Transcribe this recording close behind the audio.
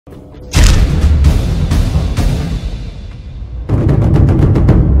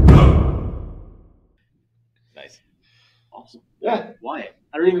Awesome. Yeah. Wyatt.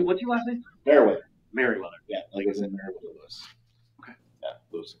 I don't even. What's your last name? Meriwether. Meriwether. Yeah, like it's in Meriwether, Lewis. Okay. Yeah,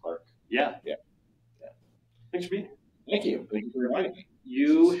 Lewis and Clark. Yeah. Yeah. Thanks for being here. Thank you. Thank you for inviting me.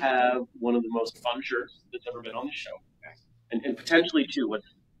 You have one of the most fun shirts that's ever been on the show, and potentially too. What's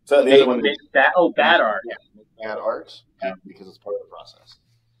So the other one is bad art. Yeah, bad art because it's part of the process.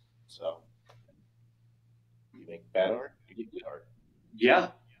 So you make bad art, you get good art. Yeah.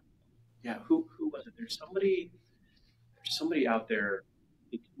 Yeah. Who was it? There's somebody out there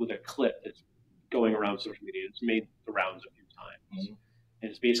with a clip that's going around social media. It's made the rounds a few times, and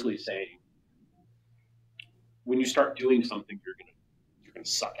it's basically saying, when you start doing something, you're gonna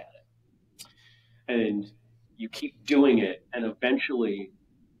suck at it, and you keep doing it, and eventually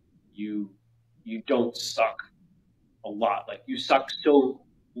you don't suck a lot. Like you suck so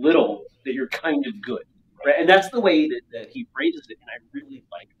little that you're kind of good, right? And that's the way that he phrases it, and I really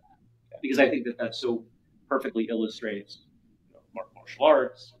like that because I think that so perfectly illustrates martial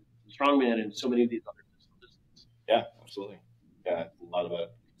arts, strongman, and so many of these other disciplines. Yeah, absolutely. Yeah, a lot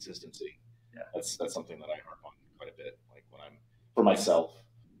about consistency. Yeah, that's something that I harp on quite a bit. Like when I'm for myself,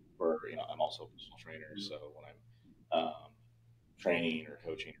 I'm also a personal trainer, so when I'm training or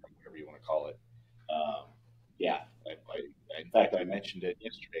coaching or whatever you want to call it, in fact, I mentioned it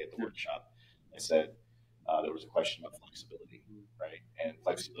yesterday at the workshop. I said there was a question about flexibility, right? And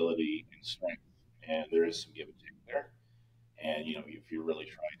flexibility and strength, and there is some give and take there. And if you're really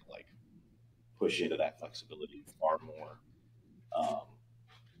trying to like push into that flexibility far more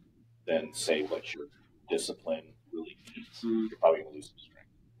than say what your discipline really needs, you're probably going to lose some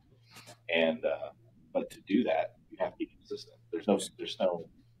strength. And but to do that, you have to be consistent. There's no.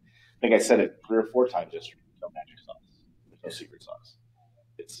 I think I said it 3 or 4 times yesterday. There's no magic sauce. There's no secret sauce.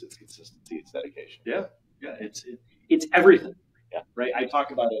 It's consistency. It's dedication. Yeah. It's everything. Yeah. Right. I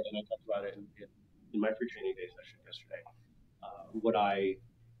talked about it, and I talked about it in my free training day session yesterday. What I,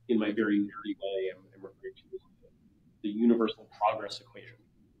 in my very nerdy way, am referring to is the universal progress equation.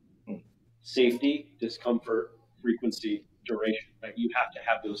 Safety, discomfort, frequency, duration. Right? You have to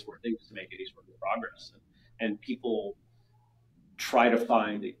have those 4 things to make any sort of progress. And people try to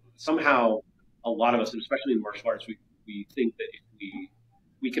find somehow, a lot of us, and especially in martial arts, we think that if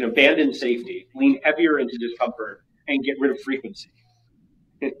we can abandon safety, lean heavier into discomfort, and get rid of frequency.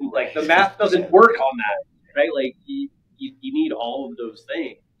 Like the math doesn't work on that, right? Like you need all of those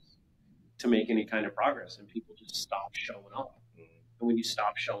things to make any kind of progress, and people just stop showing up. And when you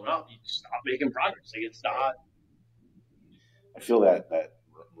stop showing up, you stop making progress. Like it's not. I feel that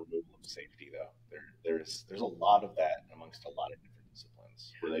removal of safety, though, there's a lot of that amongst a lot of different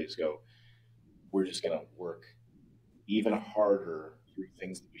disciplines where they just go, we're just going to work even harder through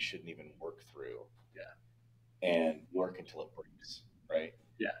things that we shouldn't even work through. Yeah. And work until it breaks, right?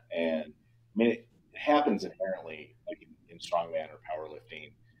 Yeah. And I mean, it happens inherently, like in strongman or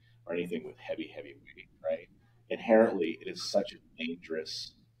powerlifting or anything with heavy weight, right? Inherently, it is such a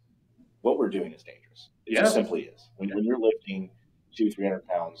dangerous. What we're doing is dangerous. It just simply is. When you're lifting 200-300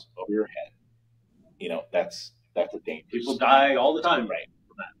 pounds over your head, that's a dangerous. People die all the time, right?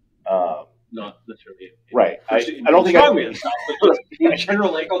 From that. Not necessarily. Right. I don't think strongman stuff, but in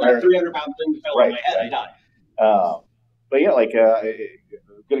general, like, that 300-pound thing fell on my head, I died. But yeah, like a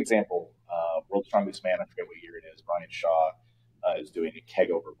good example, World's Strongest Man, I forget what year it is, Brian Shaw is doing a keg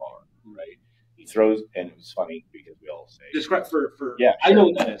over bar, right? He throws, and it was funny because we all say. Describe for yeah, I know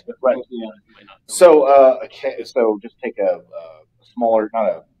what that is, but right. Most of the others might not know. So just take a smaller, not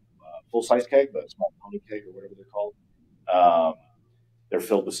a full-size keg, but a small pony keg or whatever they're called. They're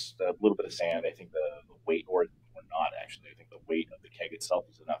filled with a little bit of sand. I think the weight, or not actually, I think the weight of the keg itself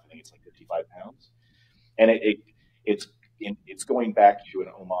is enough. I think it's like 55 pounds. And it's going back to an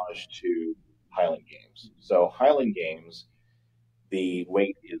homage to Highland Games. So Highland Games, the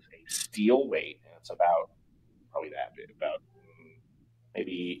weight is a steel weight, and it's about probably that big, about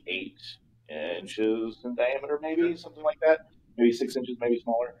maybe 8 inches in diameter, maybe something like that. Maybe 6 inches, maybe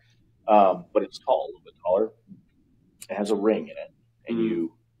smaller. But it's tall, a little bit taller. It has a ring in it, and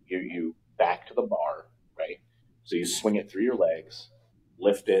you back to the bar, right? So you swing it through your legs,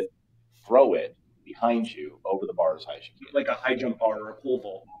 lift it, throw it behind you over the bar as high as you can. Like a high jump bar or a pole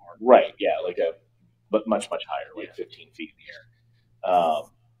vault bar. Right, yeah, but much higher, like 15 feet in the air.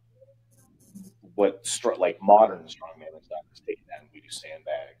 Like modern strongman is not just taking that. We do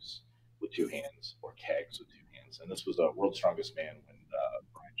sandbags with 2 hands or kegs with 2 hands. And this was a World's Strongest Man when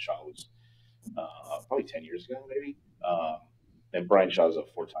Brian Shaw was probably 10 years ago, maybe. And Brian Shaw is a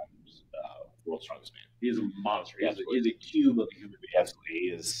 4-time World's Strongest Man. He's a monster. He's a cube of a human being. Absolutely. He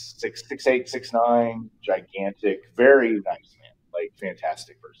is 6'8", 6'9", gigantic, very nice man, like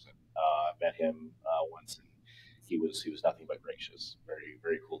fantastic person. Met him once, and he was nothing but gracious, very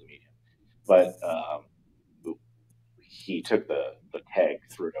very cool to meet him. But he took the keg,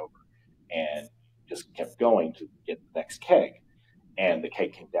 threw it over, and just kept going to get the next keg, and the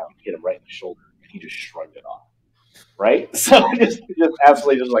keg came down, hit him right in the shoulder, and he just shrugged it off. Right, so just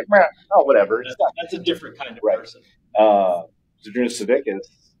absolutely just like, oh, whatever. That's a different kind of right. person. Zadrunas Savickas,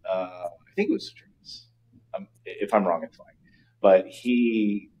 I think it was Zadrunas. If I'm wrong, it's fine. But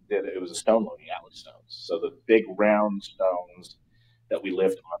he did it was a stone loading, Atlas stones, so the big round stones that we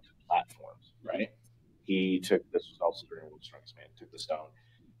lift onto platforms. Right. He took this was also during World Strongest Man. Took the stone,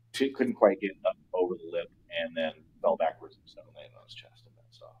 couldn't quite get up over the lip, and then fell backwards and stone landed on his chest and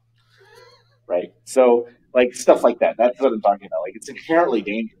bounced off. Right. So like stuff like that. That's what I'm talking about. Like it's inherently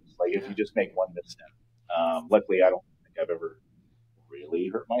dangerous. Like if you just make one misstep. Luckily, I don't think I've ever really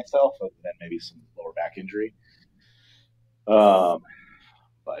hurt myself, other than maybe some lower back injury.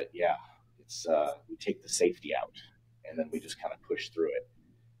 But yeah, it's we take the safety out, and then we just kind of push through it.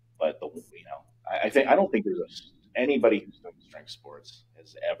 But I don't think there's anybody who's doing strength sports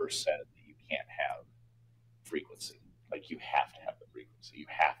has ever said that you can't have frequency. Like you have to have the frequency. You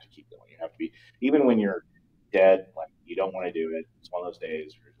have to keep going. You have to be, even when you're dead, like you don't want to do it. It's one of those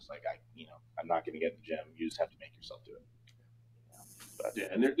days where you're just like, I'm not going to get in the gym. You just have to make yourself do it. But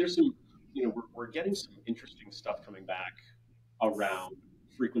yeah, and there's some, we're getting some interesting stuff coming back around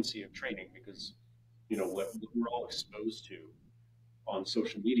frequency of training because, what we're all exposed to on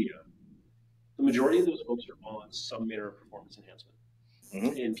social media, the majority of those folks are on some manner of performance enhancement. Mm-hmm.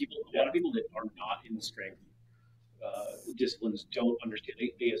 And a lot of people that are not in strength disciplines don't understand.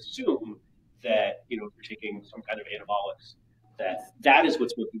 They assume that if you're taking some kind of anabolics, that is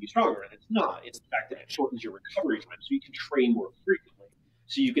what's making you stronger, and it's not. It's the fact that it shortens your recovery time, so you can train more frequently,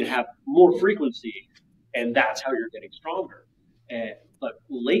 so you can have more frequency, and that's how you're getting stronger. But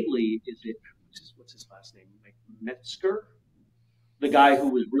lately, what's his last name? Like Metzger, the guy who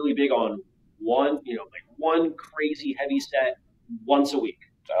was really big on one crazy heavy set once a week.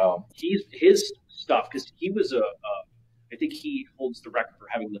 Oh. His stuff, because he was I think he holds the record for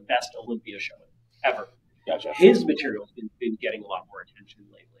having the best Olympia show ever. Gotcha. His material's been getting a lot more attention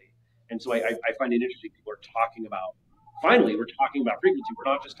lately. And so I find it interesting. People are talking about, finally, we're talking about frequency.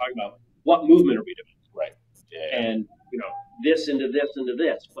 We're not just talking about what movement are we doing. Right. Yeah. And, this into this into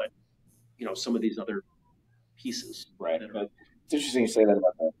this, but, some of these other pieces. Right. It's interesting you say that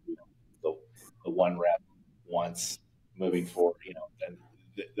about the one rep once moving forward, and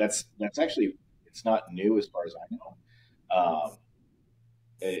that's actually, it's not new as far as I know.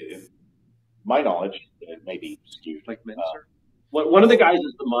 My knowledge, it may be skewed. Like Mincer? One of the guys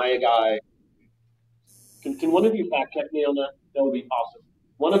is the Maya guy. Can one of you fact check me on that? That would be awesome.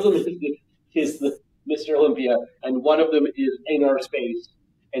 One of them is the Mr. Olympia, and one of them is in our space,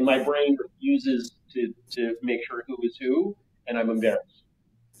 and my brain refuses to make sure who is who, and I'm embarrassed.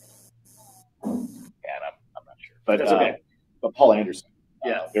 And I'm not sure. But that's okay. But Paul Anderson,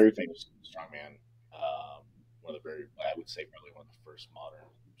 very famous strongman, one of the I would say probably one of the first modern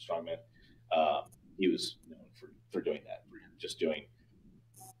strongmen. He was known for doing that, for just doing,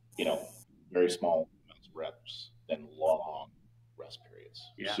 very small amounts of reps, then long rest periods,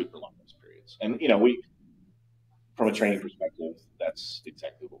 super long rest periods. And, we, from a training perspective, that's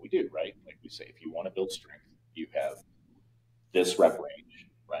exactly what we do, right? Like we say, if you want to build strength, you have this rep range,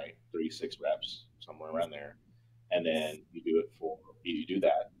 right? 36 reps, somewhere around there. And then you do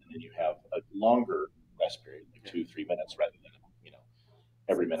that, and then you have a longer rest period, like 2-3 minutes rather than,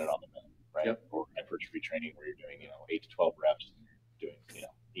 every minute on the minute, right? Yep. Or hypertrophy training where you're doing, 8 to 12 reps, doing,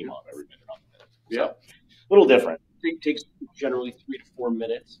 EMOM every minute on the minute. So, a little different. It takes generally 3 to 4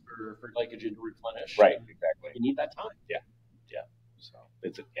 minutes for glycogen to replenish. Right, exactly. You need that time. Yeah. So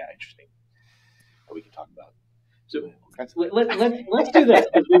it's interesting. We can talk about. So let's do this.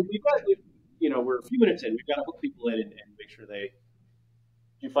 We've got, we're a few minutes in. We've got to hook people in and make sure they.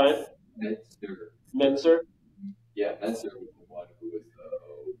 Do you find Menser? Yeah, Menser was the one who was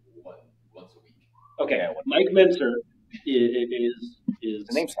once a week. Okay, Mike Menser is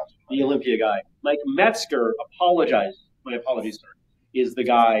the name sounds the Olympia guy. Mike Metzger, my apologies, sir, is the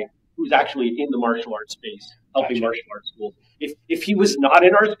guy who's actually in the martial arts space, helping martial arts schools. If he was not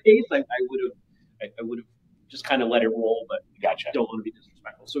in our space, I would have just kind of let it roll, but don't want to be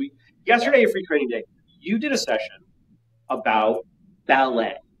disrespectful. So yesterday at Free Training Day, you did a session about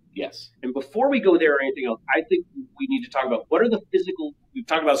ballet. Yes. And before we go there or anything else, I think we need to talk about what are the physical. We've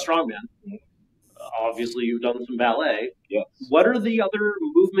talked about strongman. Mm-hmm. Obviously, you've done some ballet. Yes. What are the other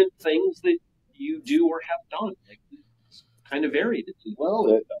movement things that you do or have done? Like, it's kind of varied. Well,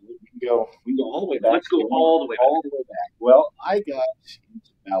 we can go all the way back. Let's go all the way back. Well, I got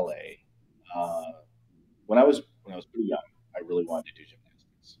into ballet when I was when I was pretty young, I really wanted to do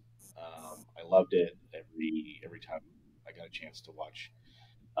gymnastics. I loved it every time I got a chance to watch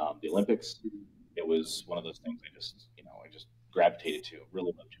the Olympics. It was one of those things I just gravitated to.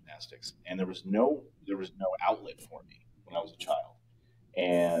 Really loved gymnastics, and there was no outlet for me when I was a child,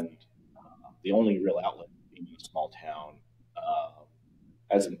 and the only real outlet being in a small town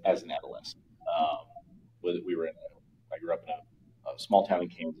as an adolescent. We were in I grew up in a small town in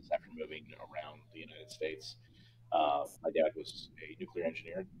Kansas after moving around the United States. My dad was a nuclear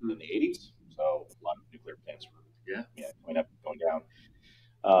engineer in the '80s, so a lot of nuclear plants were going up, going down.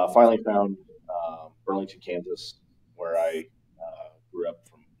 Finally found Burlington, Kansas, where I grew up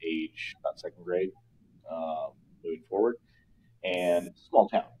from age about second grade, moving forward. And it's a small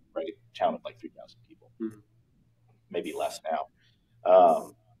town, right? Town of like 3,000 people, maybe less now.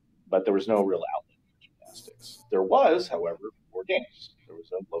 But there was no real outlet for gymnastics. There was, however, for dance. There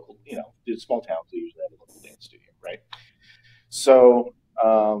was a local, small towns, they usually have a local dance studio, right? So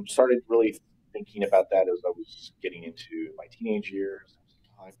started really thinking about that as I was getting into my teenage years.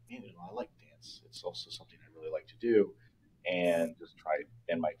 I was like, I like dance. It's also something I really like to do, and just tried.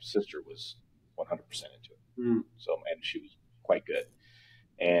 And my sister was 100% into it. So, and she was quite good,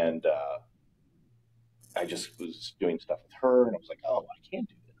 and I just was doing stuff with her, and I was like, oh, I can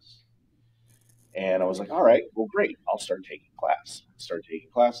do this. And I was like, all right, well, great. I'll start taking class. Start taking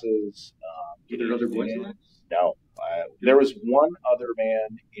classes. Were there other boys in that? No. There was one other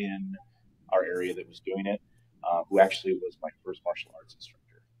man in our area that was doing it, who actually was my first martial arts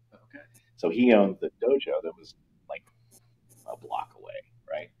instructor. Okay. So he owned the dojo that was like a block away,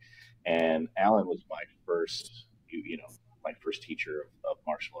 right? And Alan was my first, my first teacher of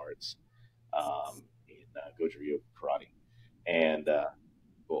martial arts in Goju-Ryu karate. And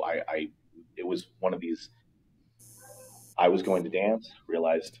well, it was one of these. I was going to dance,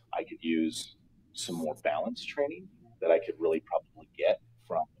 realized I could use some more balance training that I could really probably get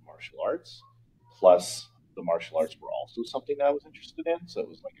from the martial arts. Plus, the martial arts were also something that I was interested in, so it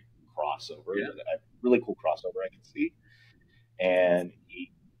was like a crossover, a really cool crossover I could see. And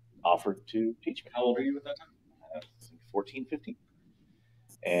he offered to teach me. How old were you at that time? 14, 15.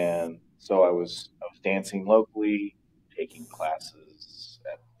 And so I was dancing locally, taking classes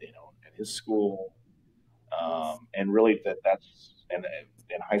at his school, and really that's in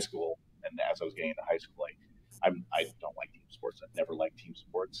high school. And as I was getting into high school, I don't like team sports. I've never liked team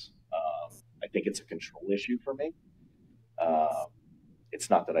sports. I think it's a control issue for me. It's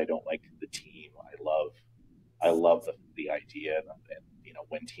not that I don't like the team. I love the idea, and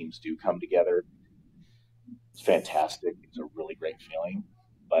when teams do come together, it's fantastic. It's a really great feeling.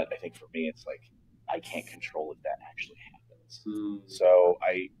 But I think for me, it's like I can't control if that actually happens. So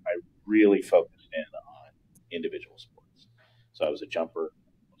I really focused in on individual sports. So I was a jumper,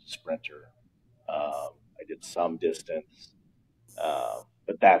 I was a sprinter. I did some distance,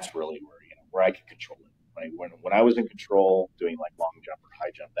 but that's really where I could control it. Right? When I was in control, doing like long jump or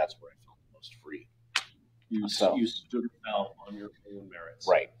high jump, that's where I felt the most free. You stood or fell on your own merits.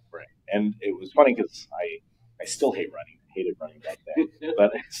 Right. And it was funny because I still hate running. I hated running back then,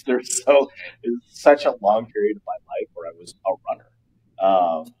 but it's such a long period of my life where I was a runner.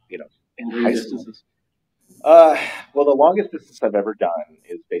 In high school. Well, the longest distance I've ever done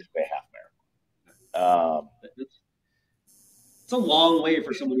is basically a half marathon. It's a long way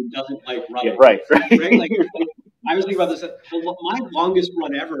for someone who doesn't like running. Yeah, right. Like, I was thinking about this. My longest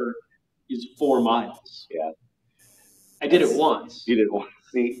run ever is 4 miles. Yeah. I did it once. You did it once.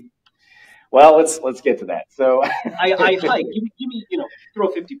 See? Well, let's get to that. So I hike. Give me, throw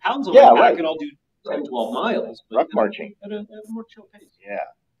 50 pounds on my back and I'll do 10, 12 miles. But rough marching. At a more chill pace.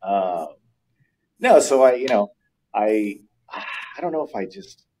 Yeah. No, so I don't know if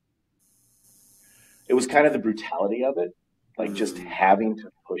it was kind of the brutality of it, like just having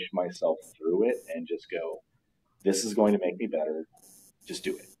to push myself through it and just go, this is going to make me better. Just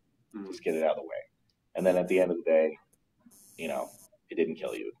do it. Just get it out of the way. And then at the end of the day, it didn't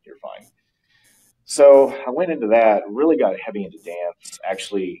kill you. You're fine. So I went into that, really got heavy into dance,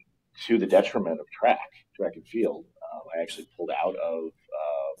 actually to the detriment of track and field. I actually pulled out of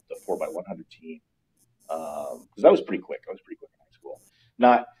the 4x100 team because I was pretty quick. I was pretty quick in high school.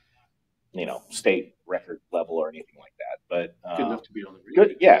 Not, state record level or anything like that, but good enough to be on the relay.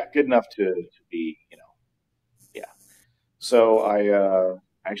 Good, yeah, good enough to be, yeah. So I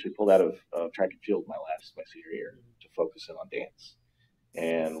actually pulled out of track and field my senior year to focus in on dance.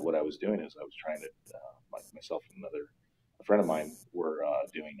 And what I was doing is I was trying to, myself and a friend of mine were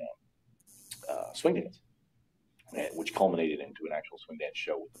doing swing dance, which culminated into an actual swing dance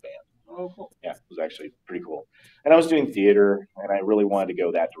show with the band. Oh, cool. Yeah, it was actually pretty cool. And I was doing theater, and I really wanted to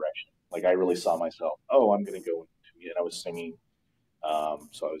go that direction. Like I really saw myself, I'm going to go and I was singing.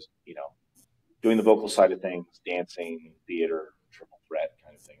 So I was, doing the vocal side of things, dancing, theater, triple threat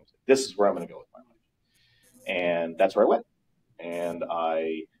kind of thing. This is where I'm going to go with my life. And that's where I went. And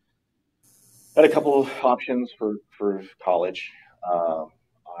I had a couple of options for college.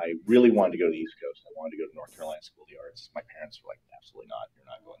 I really wanted to go to the East Coast. I wanted to go to North Carolina School of the Arts. My parents were like, absolutely not. You're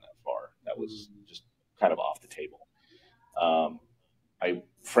not going that far. That was just kind of off the table.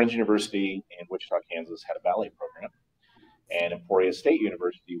 Friends University in Wichita, Kansas had a ballet program. And Emporia State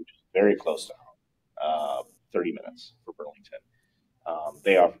University, which is very close to home, 30 minutes for Burlington,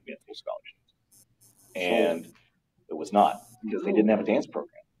 they offered me a full scholarship. And it was not, because they didn't have a dance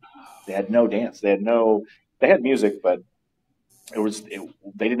program. They had no dance. They had music, but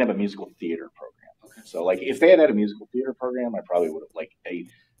they didn't have a musical theater program. Okay. So like if they had a musical theater program, I probably would have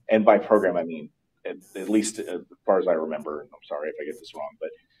and by program I mean at least as far as I remember, and I'm sorry if I get this wrong, but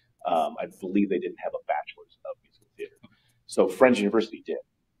I believe they didn't have a bachelor's of musical theater. So Friends University did.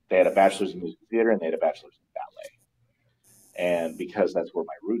 They had a bachelor's in musical theater and they had a bachelor's in ballet. And because that's where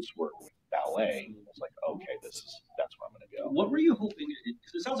my roots were with ballet, I was like, okay, that's where I'm going to go. What were you hoping?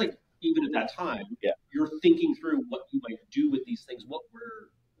 Because it sounds like even at that time, you're thinking through what you might do with these things. What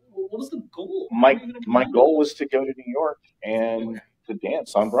was the goal? My goal was to go to New York and to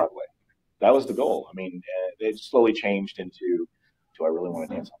dance on Broadway. That was the goal. I mean, it slowly changed into, do I really want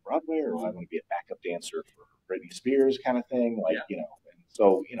to dance on Broadway, or do I want to be a backup dancer for Britney Spears kind of thing? And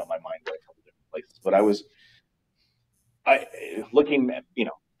so, my mind went a couple different places. But looking at,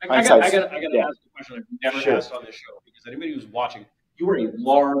 I got to ask a question I've never asked on this show, because anybody who's watching, you were a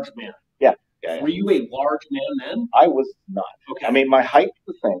large man. Yeah. Were you a large man then? I was not. Okay. I mean, my height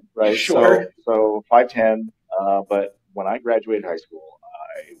was the same, right? Sure. So 5'10", but when I graduated high school,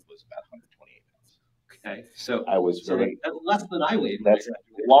 I was about 128 pounds. Okay. So I was less than I weighed. That's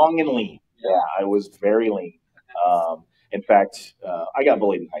long and lean. Yeah, I was very lean. In fact, I got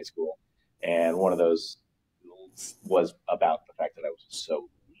bullied in high school, and one of those was about the fact that I was so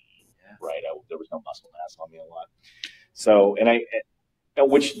lean, right? There was no muscle mass on me a lot. So,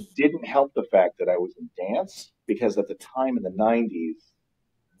 which didn't help the fact that I was in dance, because at the time in the 90s,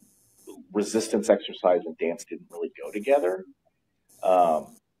 resistance exercise and dance didn't really go together.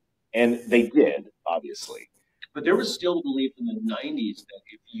 And they did, obviously. But there was still the belief in the 90s that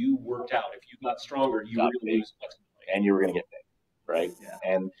if you worked out, if you got stronger, you were going to lose flexibility. And you were going to get big, right? Yeah.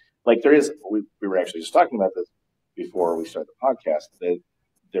 And there is, we were actually just talking about this before we started the podcast, that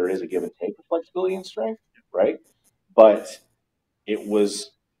there is a give and take of flexibility and strength, right? But it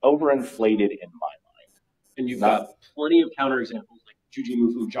was overinflated in my mind. And you've got plenty of counterexamples, like Juji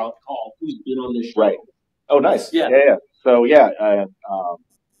Mufu, John Call, who's been on this show. Right. Oh, nice. Yeah. So,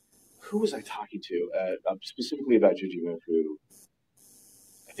 who was I talking to? Specifically about Juji Mufu.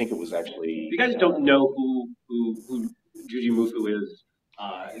 I think it was actually... If you guys don't know who Juji Mufu is,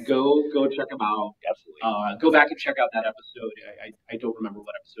 go check him out. Absolutely. Go back and check out that episode. I don't remember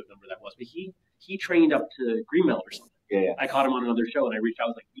what episode number that was, but he trained up to Greenmelt or something. Yeah. I caught him on another show, and I reached out. I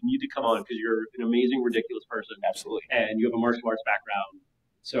was like, "You need to come on because you're an amazing, ridiculous person. Absolutely. And you have a martial arts background.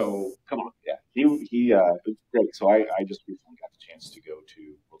 So come on." Yeah. He was great. So I just recently got the chance to go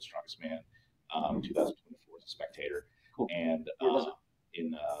to World's Strongest Man in 2024 as a spectator. Cool. And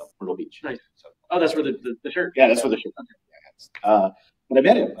in Myrtle Beach. Nice. So, that's where the shirt. Yeah, that's where the shirt. Okay. But I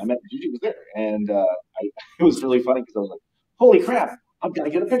met him. Juji was there, and it was really funny because I was like, "Holy crap! I've got to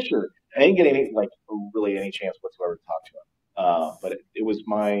get a picture." I didn't get any chance whatsoever to talk to him. But it was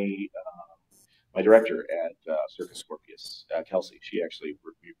my director at Circus Scorpius, Kelsey. She actually,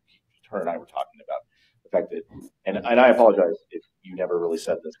 her and I were talking about the fact that, and I apologize if you never really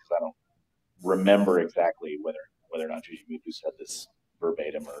said this because I don't remember exactly whether or not Juji Mufu said this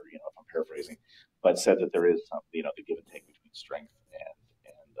verbatim or if I'm paraphrasing, but said that there is some the give and take between strength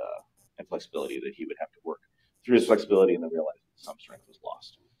and flexibility, that he would have to work through his flexibility and then realize that some strength was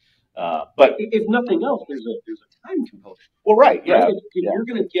lost. But if nothing else, there's a time component. Well, right, yeah. If you're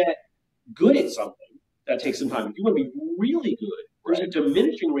going to get good at something, that takes some time. If you want to be really good, there's a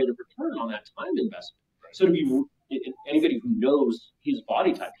diminishing rate of return on that time investment. Right. So to be anybody who knows his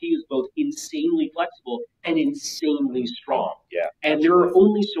body type, he is both insanely flexible and insanely strong. Yeah, and there are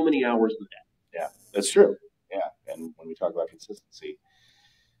only so many hours in the day. Yeah, that's true. Yeah, and when we talk about consistency,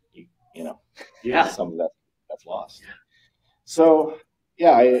 some of that's lost. Yeah. So.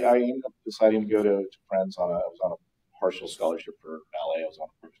 Yeah, I ended up deciding to go to Friends I was on a partial scholarship for ballet. I was on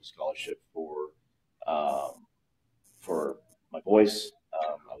a partial scholarship for my voice.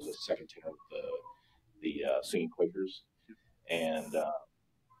 I was a second tenor with the Singing Quakers, and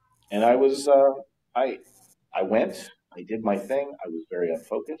I was I went. I did my thing. I was very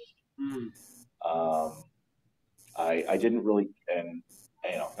unfocused. I didn't really, and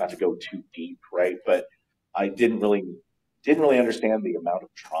not to go too deep, right? But I didn't really understand the amount of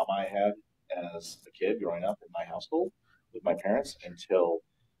trauma I had as a kid growing up in my household with my parents until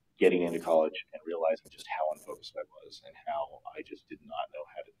getting into college and realizing just how unfocused I was and how I just did not know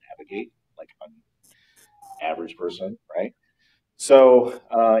how to navigate like an average person, right? So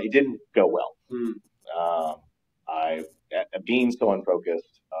it didn't go well. Um, I, being so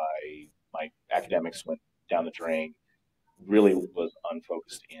unfocused, my academics went down the drain. Really was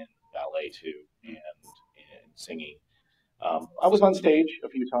unfocused in ballet too, and in singing. I was on stage a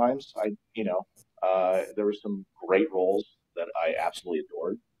few times. There were some great roles that I absolutely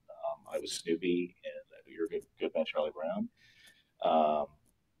adored. I was Snoopy in Your Good Man Charlie Brown. Um,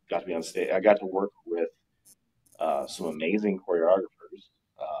 got to be on stage. I got to work with some amazing choreographers.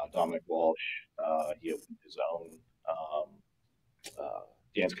 Dominic Walsh, he opened his own um,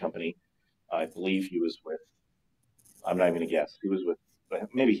 dance company. I believe he was with. I'm not even going to guess. He was with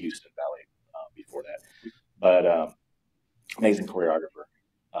maybe Houston Ballet before that, but amazing choreographer,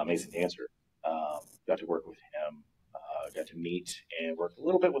 amazing dancer. Got to work with him. Got to meet and work a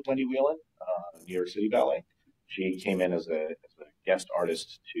little bit with Wendy Whelan, New York City Ballet. She came in as a guest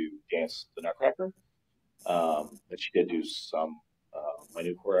artist to dance the Nutcracker, but she did do some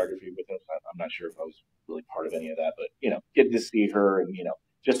minute choreography with us. I'm not sure if I was really part of any of that, but getting to see her and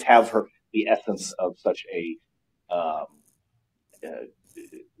just have her the essence of such a um, uh,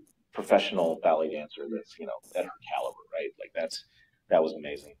 professional ballet dancer that's at her caliber, right? Like that was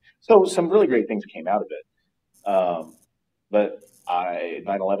amazing. So some really great things came out of it. But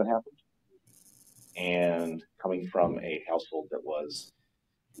 9/11 happened, and coming from a household that was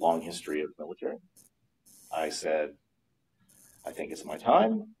long history of military, I said, I think it's my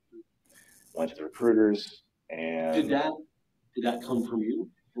time. Went to the recruiters, and did that come from you,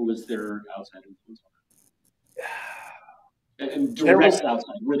 or was there outside influence on that? And direct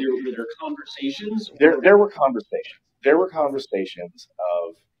outside, were there conversations? There were conversations. There were conversations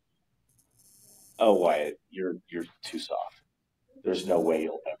of, oh Wyatt, you're too soft. There's no way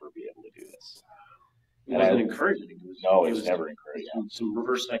you'll ever be able to do this. It wasn't encouraging. It was never encouraging. Some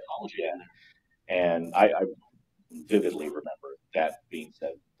reverse psychology. Yeah. And I vividly remember that being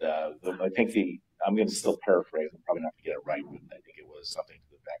said. I think I'm going to still paraphrase. I'm probably not going to get it right, but I think it was something to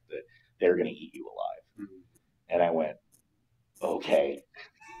the fact that they're going to eat you alive. Mm-hmm. And I went, okay.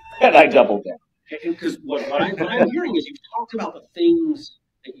 And I doubled down. Because what I'm hearing is you've talked about the things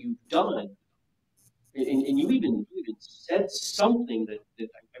that you've done, and you even said something that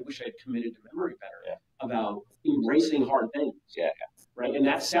I wish I had committed to memory better about embracing hard things. Yeah. Right, and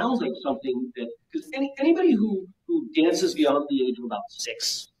that sounds like something that because anybody who dances beyond the age of about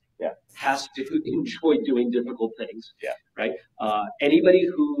 6 has to enjoy doing difficult things. Yeah. Right. Anybody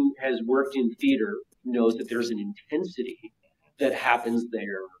who has worked in theater knows that there's an intensity that happens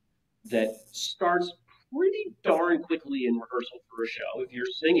there that starts pretty darn quickly in rehearsal for a show. If you're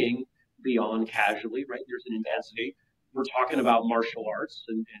singing beyond casually, right, there's an intensity. We're talking about martial arts,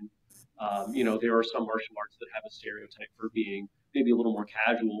 and there are some martial arts that have a stereotype for being maybe a little more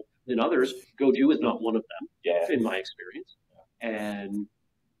casual than others. Goju is not one of them, in my experience. And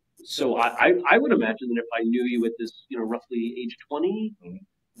so I would imagine that if I knew you at this, roughly age 20,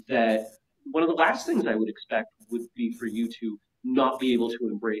 that one of the last things I would expect would be for you to not be able to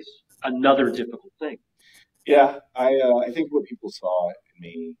embrace another difficult thing. Yeah, I think what people saw in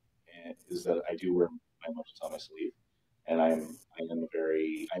me is that I do wear my emotions on my sleeve, and I'm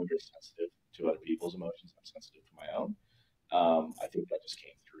very sensitive to other people's emotions. I'm sensitive to my own. I think that just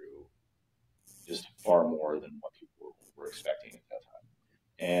came through just far more than what people were expecting at that time.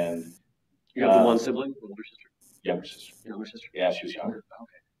 And you have the one sibling, older sister, younger sister, Yeah, she was younger.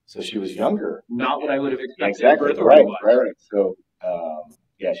 Okay, so she was younger. Not what I would have expected. Exactly. Right. So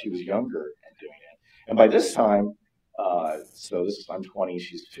she was younger and doing it. And by this time, I'm 20,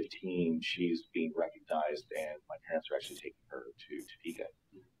 she's 15, she's being recognized, and my parents are actually taking her to Topeka,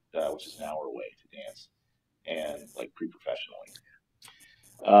 which is an hour away to dance, and like pre-professionally.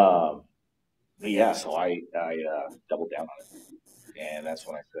 So I doubled down on it, and that's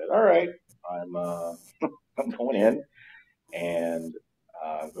when I said, all right, I'm going in, and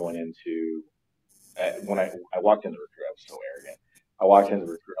going into when I walked into the recruit, I was so arrogant. I walked into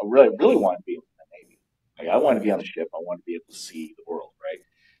the recruit. I really wanted to be in the Navy. Like, I wanted to be on the ship. I wanted to be able to see the world, right?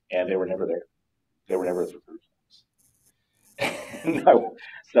 And they were never there. They were never at the recruit office.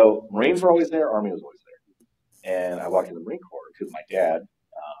 So Marines were always there. Army was always there. And I walked into the Marine Corps because my dad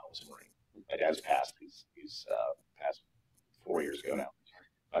was a Marine. My dad's passed. He's passed 4 years ago now.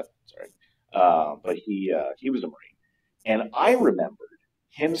 But he was a Marine, and I remembered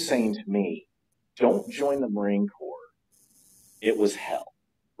him saying to me, "Don't join the Marine Corps It was hell,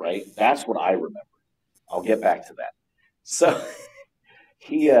 right? That's what I remember. I'll get back to that. So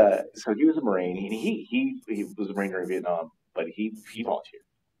he was a Marine. He was a Marine during Vietnam, but he volunteered,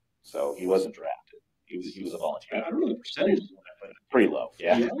 so he wasn't drafted. He was a volunteer. I don't know the percentages on that, but Pretty low,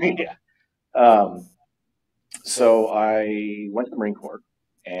 yeah. yeah. yeah. So I went to the Marine Corps,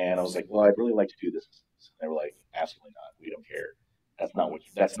 and I was like, well, I'd really like to do this. They were like, absolutely not. We don't care. That's not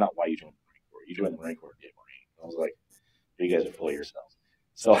why you joined the Marine Corps. You joined the Marine Corps to get Marine. I was like, you guys are full of yourselves.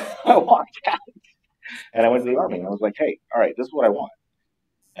 So I walked out, and I went to the Army, and I was like, hey, all right, this is what I want.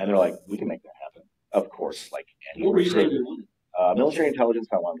 And they're like, we can make that happen. Of course, like any What were you saying you wanted? military intelligence,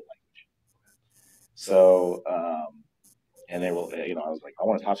 I wanted language. So, and they will, I was like, I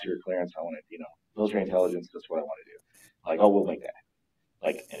want a top secret clearance. I want to, military intelligence. That's what I want to do. Like, oh, we'll make that.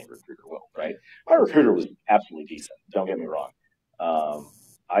 Like any recruiter will, right? My recruiter was absolutely decent. Don't get me wrong.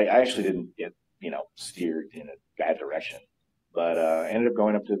 I actually didn't get, steered in a bad direction, but I ended up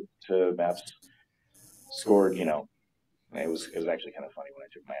going up to maps, scored, it was actually kind of funny when I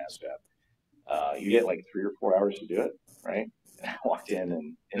took my ASVAB. You get like 3 or 4 hours to do it, right? And I walked in,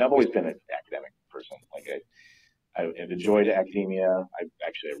 and I've always been an academic person. Like I've enjoyed academia. I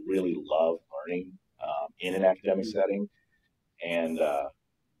really love learning in an academic setting, and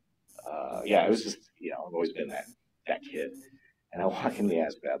it was just I've always been that kid. And I walk in the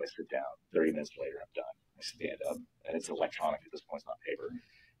ASVAB, I sit down. 30 minutes later, I'm done. I stand up, and it's electronic at this point; it's not paper.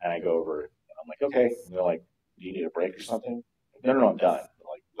 And I go over, and I'm like, okay. And they're like, do you need a break or something? No, I'm done. I'm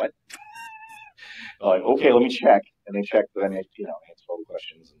like, what? They're like, okay, let me check. And they checked, but then answered all the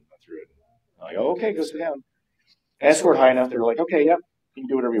questions and went through it. I'm like, oh, okay, go sit down. And I scored high enough. They were like, okay, yep, you can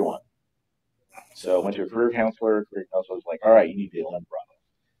do whatever you want. So I went to a career counselor. Career counselor was like, all right, you need to be 11 Bravo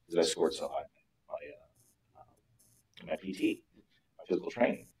because I scored so high my PT, my physical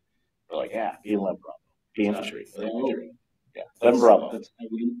training. They're like, yeah, be 11 Bravo, be infantry. Yeah, 11 Bravo.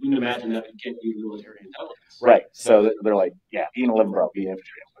 You can imagine that would get you military intelligence. Right. So they're like, yeah, be an 11 Bravo, be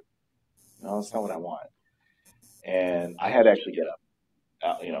infantry. I'm like, no, that's not what I want. And I had to actually get up.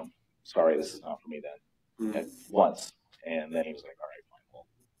 Sorry, this is not for me then. Once. And then he was like, all right, fine,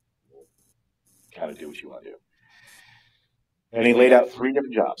 we'll kind of do what you want to do. And he laid out 3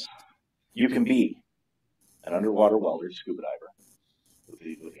 different jobs. You can be an underwater welder, scuba diver with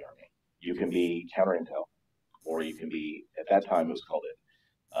the Army. You can be counter intel, or you can be, at that time it was called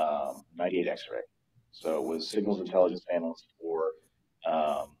 98 X-ray. So it was signals intelligence analyst or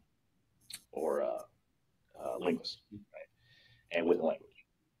linguist, right? And with language,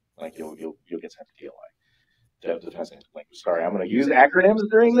 like you'll get sent to DLI, defense language. Sorry, I'm going to use acronyms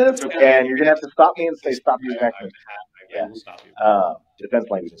during this, and you're going to have to stop me and say stop using acronyms. Yeah, we'll stop you. Defense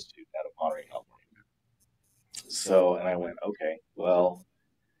Language Institute out of Monterey, California. So, and I went, okay, well,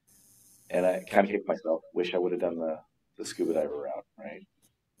 and I kind of kicked myself. Wish I would have done the scuba diver route, right?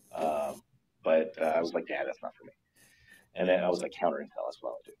 But I was like, yeah, that's not for me. And then I was like, counter intel, that's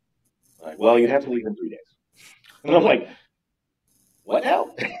what I'll do. Like, well, you'd have to leave in 3 days. And I'm like, what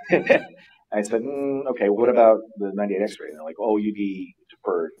now? I said, okay, what about the 98 X-ray? And they're like, oh, you'd be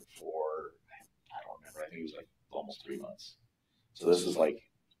deferred for, I don't remember, I think it was like almost 3 months. So this is like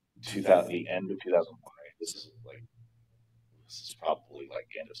the end of 2001, right? This is probably like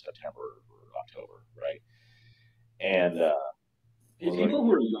the end of September or October, right? And people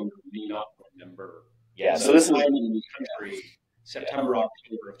who are younger may not remember. Yeah, so this is in this country, September,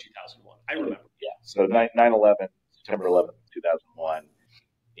 October of 2001. I remember. Yeah, so 9/11, September 11th, 2001.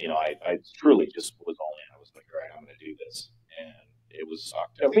 I truly just was all in. I was like, all right, I'm going to do this, and it was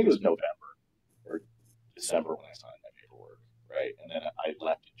October. I think it was November or December when I signed my paperwork, right? And then I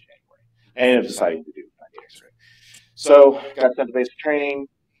left in January. I ended up deciding to do 98 X-ray. So got sent to basic training,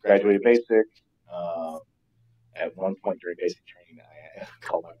 graduated basic. At one point during basic training, I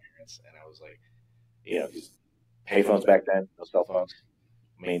called my parents, and I was like, because payphones back then, no cell phones.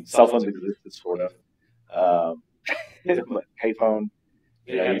 I mean, cell phones existed, sort of. Payphone.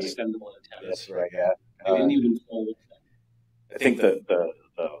 They had extendable antennas. That's right, yeah. They didn't even fold them. I think the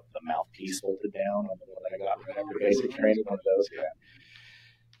mouthpiece folded down on the one I got right after basic training, one of those, yeah.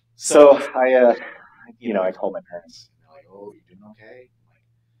 So I called my parents, and they're like, oh, you doing okay? I'm like,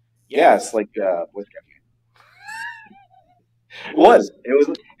 yeah, it's like Boy Scout camp. It was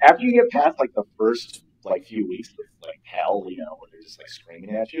after you get past like the first few weeks of like hell, where they're just like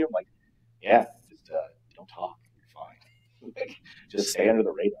screaming at you. I'm like, yeah, just don't talk, you're fine. Like, just stay under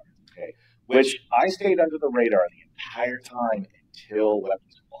the radar, okay? Which I stayed under the radar the entire time until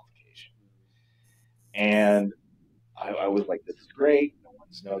weapons qualification, and I was like, this is great. No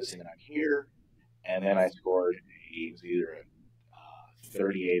one's noticing that I'm here. And then I scored it was either a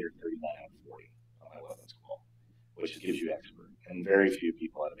 38 or 39 out of 40 on my weapons qual, which gives you expert. and very few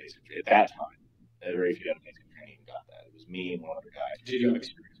people at that time. Very few out of basic training got that. It was me and one other guy. Did you have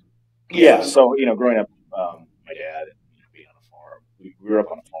experience? Yeah. So growing up, my dad and being on a farm, we grew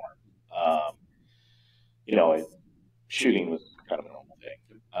up on a farm. Shooting was kind of a normal thing.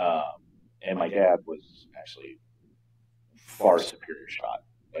 And my dad was actually far superior shot.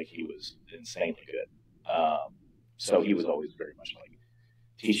 Like he was insanely good. So he was always very much like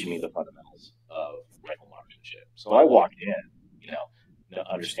teaching me the fundamentals of rifle marksmanship. So I walked in,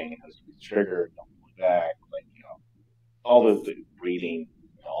 understanding how to squeeze the trigger, don't pull back, all the breathing,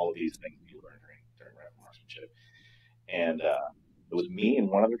 all of these things you learn during rifle marksmanship. And it was me and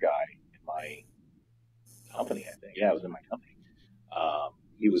one other guy in my company, I think. Yeah, it was in my company.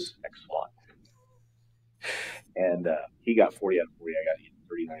 He was ex-SWAT. And he got 40 out of 40. I got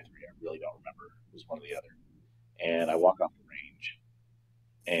 39 out of 3. I really don't remember. It was one or the other. And I walk off the range,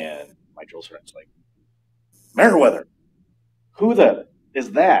 and my drill sergeant's like, Meriwether, who the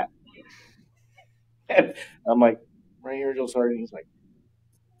is that? And I'm like, right here, drill sergeant. He's like,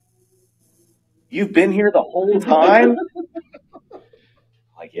 you've been here the whole time?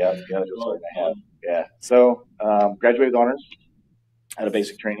 Like, yeah, drill sergeant, I have. Yeah. So, graduated with honors out of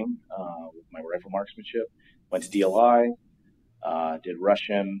basic training with my rifle marksmanship. Went to DLI, did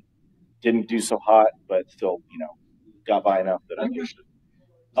Russian. Didn't do so hot, but still, got by enough that I could.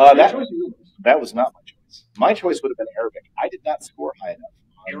 That was not my choice. My choice would have been Arabic. I did not score high enough.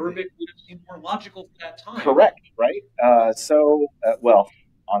 Arabic would have seemed more logical at that time. Correct, right?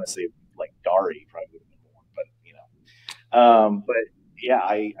 Honestly, like Dari probably would have been more, but yeah,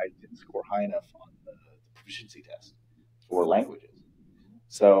 I didn't score high enough on the proficiency test for languages.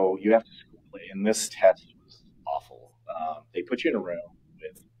 So you have to school, and this test was awful. They put you in a room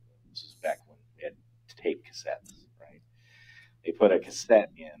with, this is back when we had tape cassettes, right? They put a cassette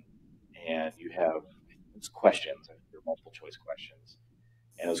in, and you have it's questions, there are multiple choice questions,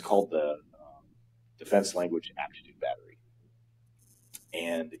 and it was called the Defense Language Aptitude Battery.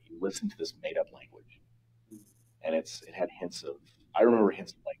 And you listen to this made-up language, and it had hints of, I remember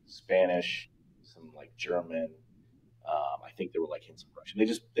hints of like Spanish, some like German. I think there were like hints of Russian.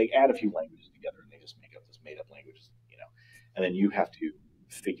 They add a few languages together, and they just make up this made-up language, and then you have to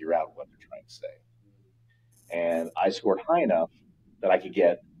figure out what they're trying to say. And I scored high enough that I could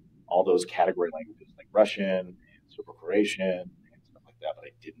get all those category languages like Russian and Serbo-Croatian and stuff like that, but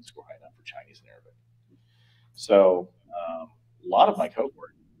I didn't score high enough for Chinese and Arabic. So a lot of my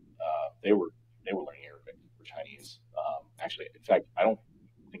cohort, they were learning Arabic or Chinese. Actually, in fact, I don't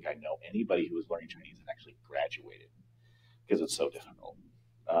think I know anybody who was learning Chinese and actually graduated because it's so difficult.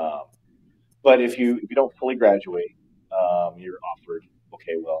 But if you don't fully graduate, you're offered,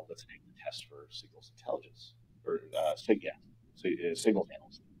 okay, well, let's take the test for signals intelligence or signals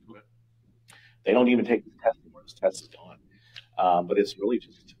analyst. Okay. They don't even take the test anymore. This test is gone. But it's really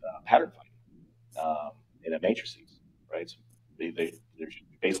just pattern finding in a matrices, right? So they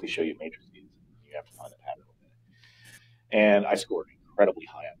basically show you matrices. You have to find a pattern within it. And I scored incredibly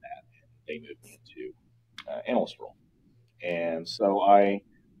high on that. And they moved me into analyst role. And so I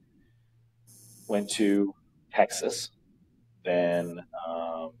went to Texas then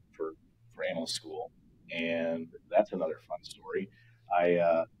for analyst school, and that's another fun story.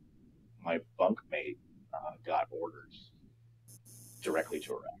 My bunkmate got orders directly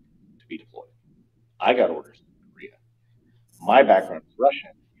to Iraq to be deployed. I got orders to Korea. My background is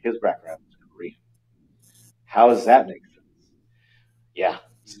Russian. His background is Korean. How does that make sense? Yeah.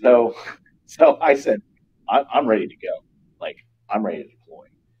 So I said, I'm ready to go. Like, I'm ready to deploy.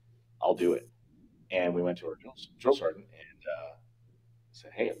 I'll do it. And we went to our drill sergeant and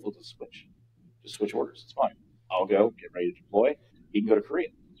said, hey, we'll just switch orders. It's fine. I'll go, get ready to deploy. He can go to Korea.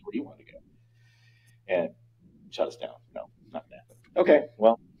 That's where he wanted to go. And shut us down. No, not that. Okay,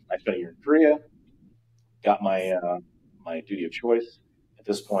 well, I spent a year in Korea, got my my duty of choice. At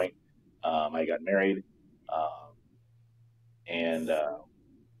this point, I got married, and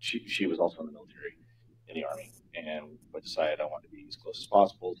she was also in the military, in the Army, and I decided I wanted to be as close as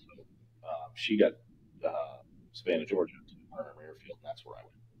possible. So she got Savannah, Georgia, to Wyatt Meriwether, and that's where I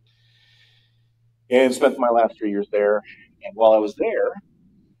went. And spent my last 3 years there. And while I was there,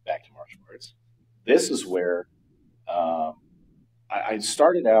 back to martial arts, this is where I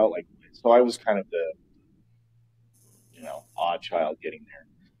started out so I was kind of the odd child getting there.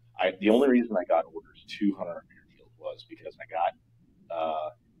 The only reason I got orders to Hunter Airfield was because I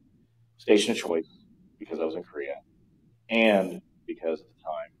got station of choice because I was in Korea, and because at the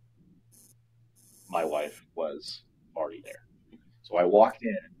time my wife was already there. So I walked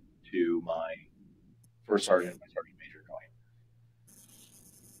in to my first sergeant, my sergeant major,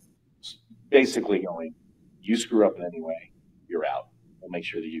 basically going, you screw up in any way, you're out. We'll make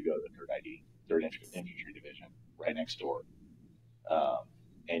sure that you go to the third infantry division, right next door,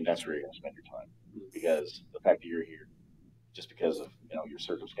 and that's where you're going to spend your time. Because the fact that you're here, just because of your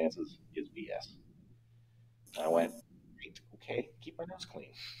circumstances, is BS. And I went, okay, keep my nose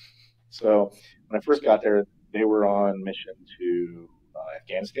clean. So when I first got there, they were on mission to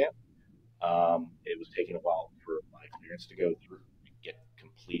Afghanistan. It was taking a while for my clearance to go through, get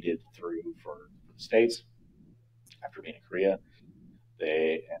completed through for the States after being in Korea.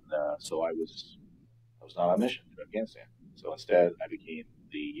 So I was not on mission to Afghanistan. So instead, I became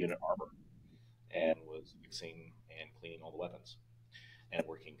the unit armor and was fixing and cleaning all the weapons and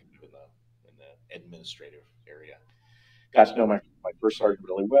working in the administrative area. Got to know my first sergeant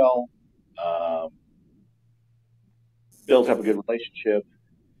really well. Built up a good relationship.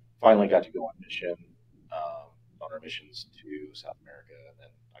 Finally got to go on mission, on our missions to South America, and then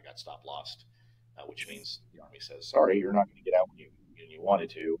I got stop lost, which means the Army says, sorry, you're not going to get out when you wanted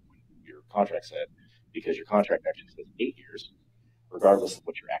to, when your contract said, because your contract actually says 8 years, regardless of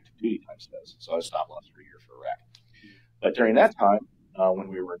what your active duty time says. So I was stop lost for a year for Iraq. But during that time, when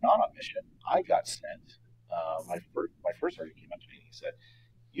we were not on mission, I got sent. My first sergeant came up to me and he said,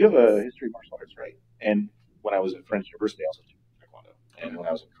 you have a history of martial arts, right? And when I was at French University, I also took Taekwondo. And when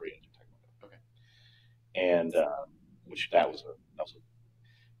I was in Korea, I took Taekwondo. Okay. And which that was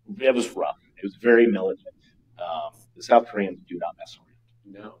rough. It was very militant. The South Koreans do not mess around.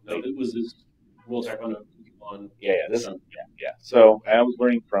 No, it was this World Taekwondo on. Yeah. So I was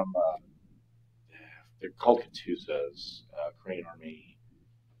learning from they're called Katusas, Korean Army,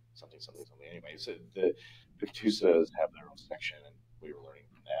 something. Anyway, so the Katusas have their own section, and we were learning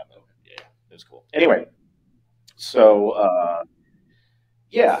from them. And, yeah, it was cool. Anyway, so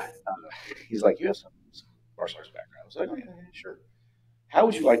he's like, you have some martial arts background. I was like, oh yeah, sure. How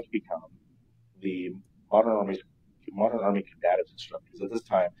would you like to become the modern Army combatives instructor? Because at this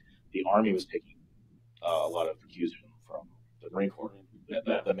time, the Army was taking a lot of cues from the Marine Corps,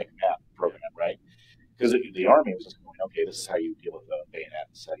 the McMap program, right? Because the Army was just going, okay, this is how you deal with a bayonet,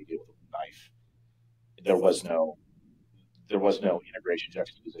 this is how you deal with a knife. There was no integration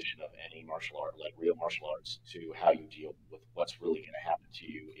juxtaposition of any martial art, like real martial arts, to how you deal with what's really going to happen to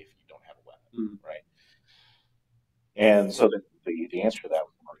you if you don't have a weapon, right? And so the answer to that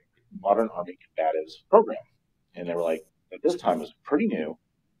was the Modern Army Combatives program. And they were like, at this time it was pretty new.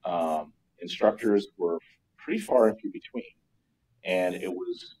 Instructors were pretty far and few between. And it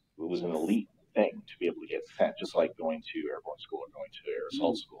was an elite thing to be able to get sent, just like going to airborne school or going to air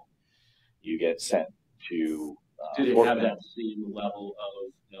assault school. You get sent to. Did it have that same level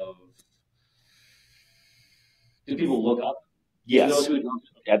of? Did people look up? Yes.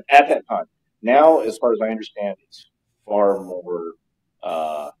 At that time. Now, as far as I understand, it's far more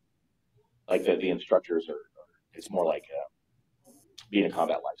like the instructors are. It's more like being a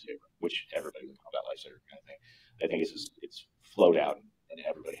combat lifesaver, which everybody's a combat lifesaver kind of thing. I think it's flowed out and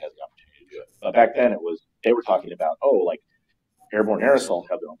everybody has the opportunity to do it. But back then they were talking about, like airborne air assault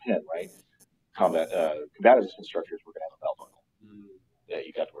have their own pin, right? Combatives instructors were going to have a belt buckle that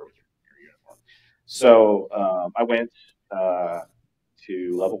you got to wear with your uniform. So I went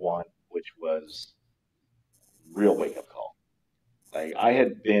to level 1, which was real wake up call. Like I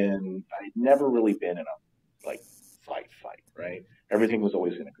had never really been in a fight, right? Everything was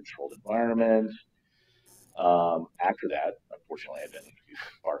always in a controlled environment. After that, unfortunately, I had been in a few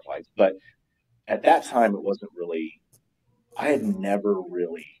bar fights, but at that time, it wasn't really. I had never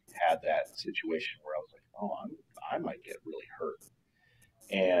really had that situation where I was like, I might get really hurt.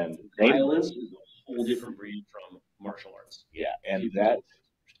 And violence is a whole different breed from martial arts. Yeah, and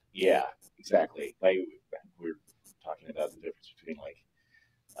yeah, exactly. Like we were talking about the difference between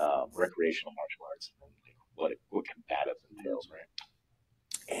recreational martial arts and what combatives entails, right?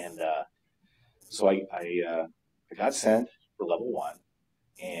 And so I got sent for level 1,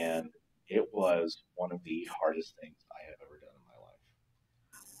 and it was one of the hardest things I have ever done in my life.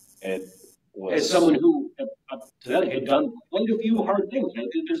 It was, as someone who up to that had done quite a few hard things, right?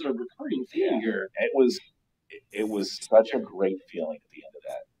 There's a recurring theme here. It was such a great feeling at the end of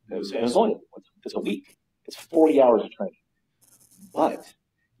that. It was only a week. It's 40 hours of training, but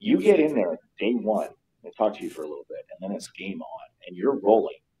you get in there day 1. They talk to you for a little bit, and then it's game on, and you're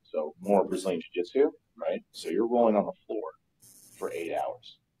rolling. So more Brazilian Jiu-Jitsu, right? So you're rolling on the floor for 8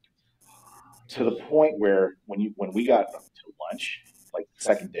 hours, to the point where when we got to lunch, like the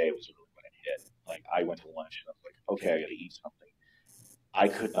second day was really when it hit. Like I went to lunch and I was like, okay, I got to eat something. I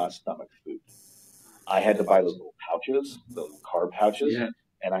could not stomach food. I had to buy those little pouches, those carb pouches,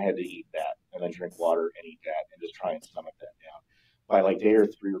 and I had to eat that, and then drink water and eat that, and just try and stomach that down. By like day 3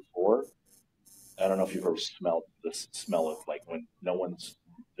 or 4, I don't know if you've ever smelled the smell of like when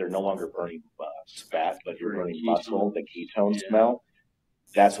they're no longer burning fat, but you're burning muscle, the ketone smell.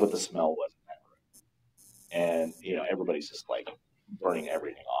 That's what the smell was in that room. And, everybody's just like burning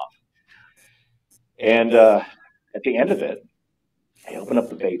everything off. And at the end of it, I open up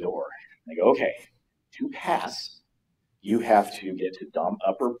the bay door. And I go, okay, to pass, you have to get to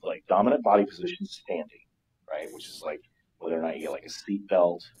dominant body position standing, right? Which is like whether or not you get like a seat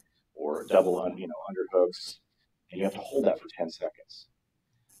belt or double, underhooks, and you have to hold that for 10 seconds.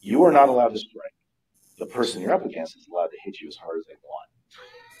 You are not allowed to strike. The person you're up against is allowed to hit you as hard as they want.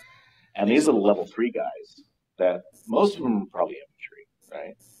 And these are the level 3 guys that most of them are probably infantry,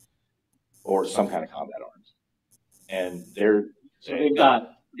 right? Or some kind of combat arms. And they've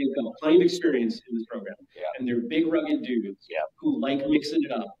got plenty of experience in this program. Yeah. And they're big rugged dudes who like mixing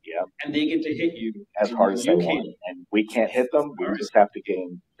it up. Yeah. And they get to hit you as hard as they want. And we can't hit them. We just have to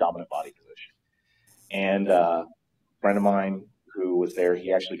gain dominant body position. And a friend of mine who was there,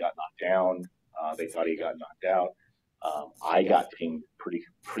 he actually got knocked down. They thought he got knocked out. I got pinged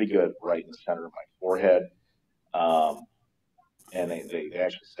pretty good right in the center of my forehead. And they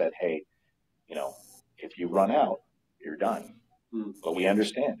actually said, hey, if you run out, you're done. But we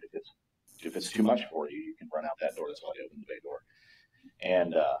understand if it's too much for you, you can run out that door. That's why they opened the bay door.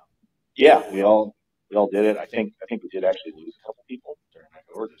 And we all did it. I think we did actually lose a couple people during that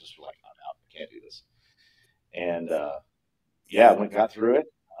door. They're just like, I'm out. I can't do this. And we got through it.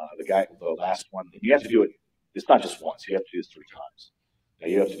 The last one, you have to do it. It's not just once. You have to do this 3 times. Now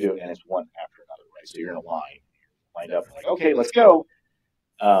you have to do it, and it's one after another, right? So you're in a line. You're lined up. Like, okay, let's go.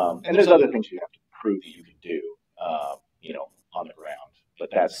 And there's other things you have to prove that you can do, on the ground. But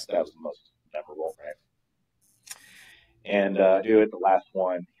that was the most memorable, right? And do it. The last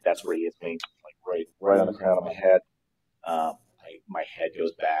one, that's where he hits me, like right on the crown of my head. My head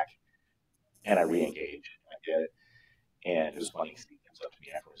goes back, and I re-engage. I did it, and it was funny. He comes up to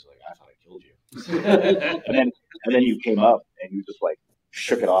me afterwards, like, I thought I killed you. and then you came up, and you just like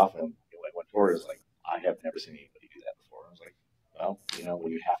shook it off, and went forward. It was like, I have never seen anybody do that before. I was like, well,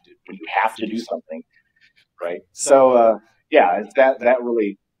 when you have to do something, right? So it's that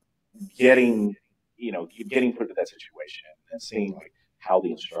really getting put into that situation and seeing like how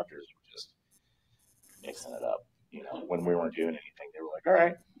the instructors were just mixing it up. When we weren't doing anything, they were like, all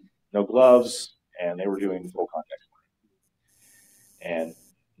right, no gloves, and they were doing full contact learning, and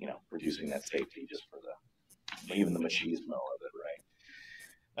reducing that safety just for even the machismo of it, right?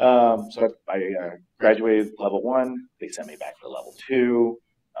 So I graduated level 1. They sent me back for level 2,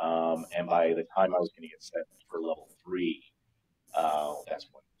 and by the time I was going to get sent for level 3, that's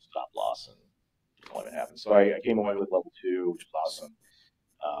when stop loss and deployment happened. So I came away with level 2, which was awesome.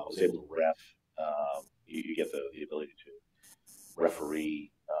 I was able to ref. You get the ability to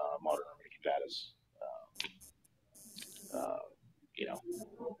referee modern army combatives.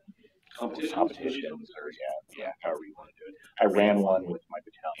 Competitions, or however you want to do it. I ran one with my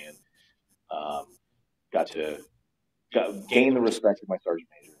battalion. Got to gain the respect of my sergeant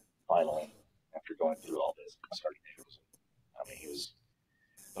major finally after going through all this. My sergeant major he was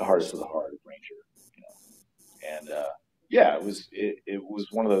the hardest of the hard ranger, and it was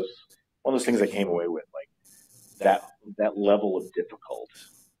one of those things I came away with, like that level of difficult,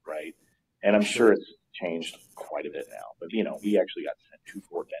 right? And I'm sure it's changed quite a bit now. But we actually got sent to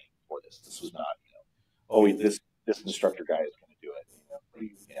Fort Benning for this. This was not, this instructor guy is going to do it.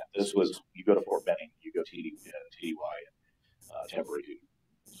 This was, you go to Fort Benning, you go TDY, temporary duty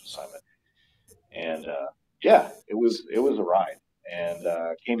assignment, and it was a ride. And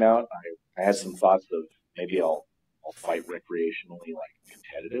came out. I had some thoughts of maybe I'll fight recreationally, like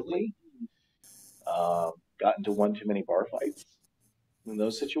competitively. Got into one too many bar fights in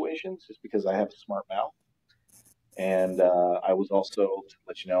those situations just because I have a smart mouth. And I was also, to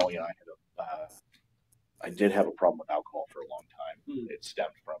let you know, I did have a problem with alcohol for a long time. It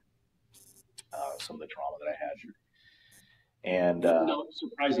stemmed from some of the trauma that I had. And not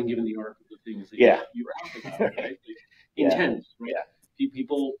surprising given the arc of the things that you were talking about, right? Intense, right? Yeah.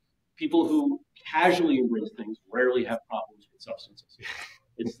 People who casually embrace things rarely have problems with substances.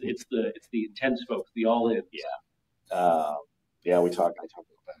 It's the intense folks, the all in. I talked about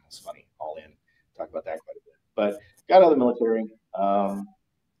that. It's funny, all in. Talk about that quite a bit. But got out of the military.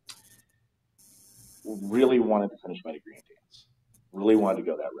 Really wanted to finish my degree in dance. Really wanted to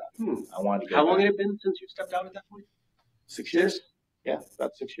go that route. I wanted to go. How long had it been since you stepped out at that point? 6 years. Yeah,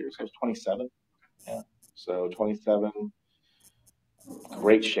 about 6 years. I was 27. Yeah, so 27.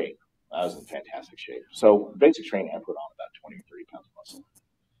 Great shape. I was in fantastic shape. So basic training, I put on about 20 or 30 pounds of muscle.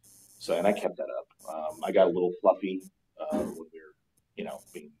 So, and I kept that up. I got a little fluffy when we were,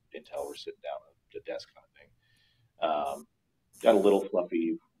 being intel, we're sitting down to desk kind of thing. Got a little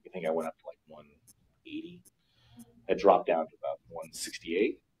fluffy. I think I went up to like 180. I dropped down to about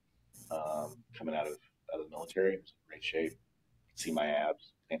 168. Coming out of the military, it was in great shape. See my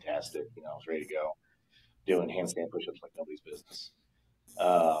abs, fantastic. I was ready to go. Doing handstand push-ups like nobody's business.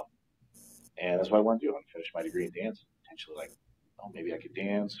 Uh, and that's what I want to do. I'm finish my degree in dance. Potentially, like, oh, maybe I could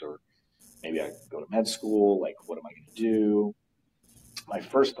dance, or maybe I could go to med school. Like, what am I going to do? My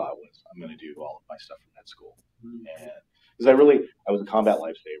first thought was, I'm going to do all of my stuff from med school, and because I was a combat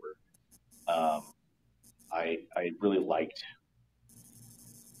lifesaver. Um, I really liked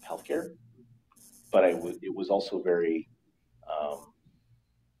healthcare, but it was also very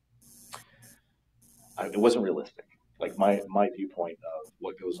it wasn't realistic. Like my viewpoint of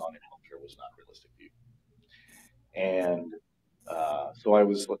what goes on in healthcare was not a realistic view. And so I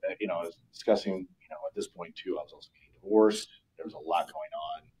was discussing, at this point too, I was also getting divorced. There was a lot going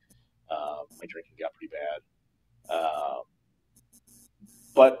on. My drinking got pretty bad.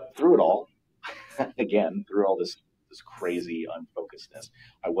 But through it all, again, through all this crazy unfocusedness,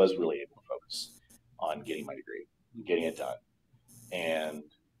 I was really able to focus on getting my degree, getting it done. And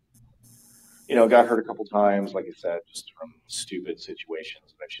got hurt a couple times, like I said, just from stupid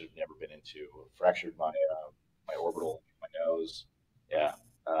situations that I should have never been into. Fractured my orbital, my nose. Yeah.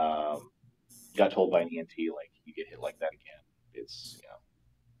 Got told by an ENT, like, you get hit like that again, it's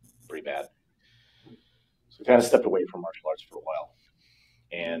pretty bad. So kind of stepped away from martial arts for a while,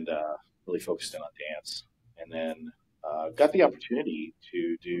 and really focused in on dance. And then got the opportunity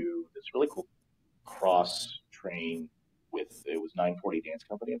to do this really cool cross train with, it was 940 Dance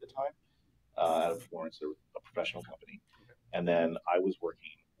Company at the time, out of Florence. They were a professional company, and then I was working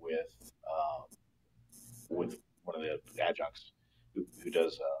with one of the adjuncts who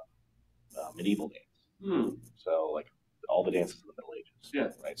does medieval dance. So like all the dances of the Middle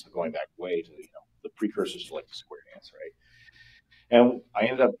Ages, right? So going back way to the precursors to like the square dance, right? And I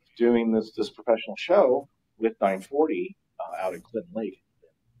ended up doing this professional show with 940 out in Clinton Lake,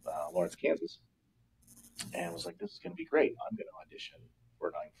 Lawrence, Kansas, and was like, this is going to be great. I'm going to audition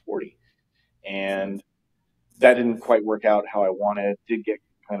for 940, and that didn't quite work out how I wanted. Did get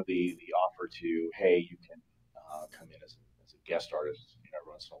kind of the offer to, hey, you can come in as a guest artist,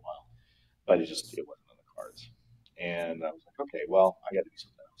 every once in a while, but it wasn't on the cards. And I was like, okay, well, I got to do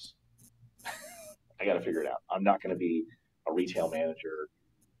something else. I got to figure it out. I'm not going to be a retail manager.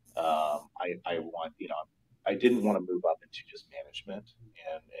 I want, I didn't want to move up into just management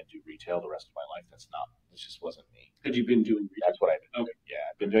and do retail the rest of my life. This just wasn't me. Had you been doing retail? That's what I've been doing. Yeah,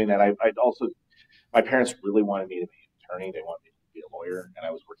 I've been doing that. I'd also, my parents really wanted me to be an attorney. They wanted me to be a lawyer, and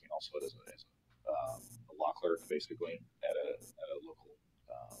I was working also as a law clerk, basically, at a local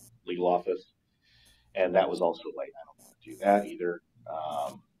legal office. And that was also like, I don't want to do that either.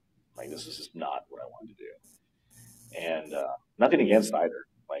 Like, this is just not what I wanted to do. And nothing against either.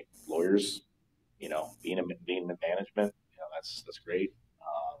 Like, lawyers, being in management, that's great.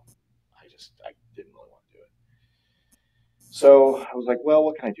 I didn't really want to do it. So I was like, well,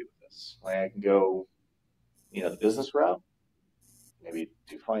 what can I do with this? Like, I can go, the business route, maybe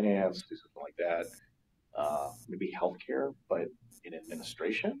do finance, do something like that. Maybe healthcare, but in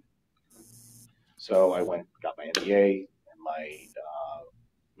administration. So I got my MBA and my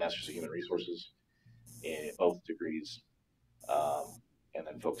Master's of Human Resources in both degrees, and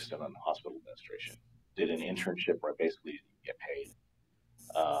then focused in on hospital administration. Did an internship where I basically didn't get paid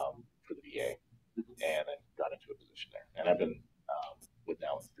for the VA, and then got into a position there. And I've been with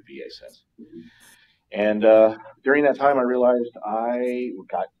the VA since. And during that time, I realized I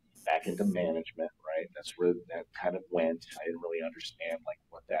got back into management. Right, that's where that kind of went. I didn't really understand like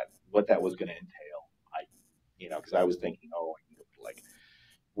what that was going to entail. Because I was thinking, oh, I can go to like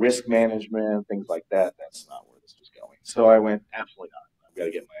risk management, things like that. That's not where this was going. So I went, absolutely not.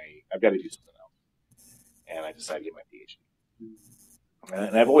 I've got to do something else. And I decided to get my PhD.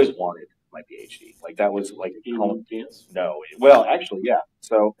 And I've always wanted my PhD. Like, that was like dance? No, well, actually, yeah.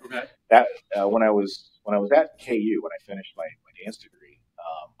 So okay. That when I was at KU, when I finished my dance degree,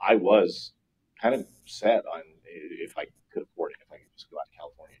 I was kind of set on, if I could afford it, if I could just go out to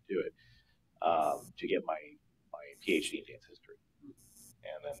California and do it, to get my PhD in dance history,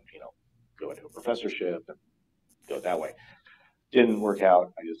 and then go into a professorship and go that way. Didn't work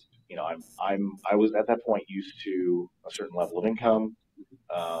out. I just I was at that point used to a certain level of income.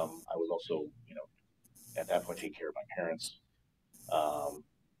 I was also at that point taking care of my parents.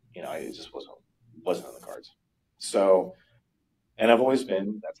 It just wasn't on the cards. So, and I've always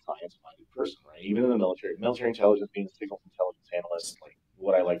been that science-minded person, right? Even in the military intelligence, being a signals intelligence analyst, like,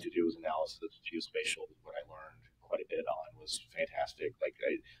 what I like to do is analysis, geospatial. What I learned quite a bit on was fantastic. Like,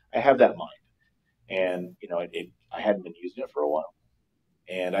 I have that mind. and I hadn't been using it for a while,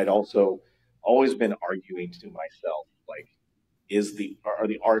 and I'd also always been arguing to myself like, are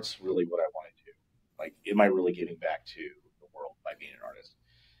the arts really what I want to do? Like, am I really giving back to the world by being an artist?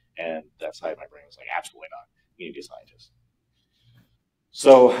 And that side of my brain was like, absolutely not. You need to be a scientist.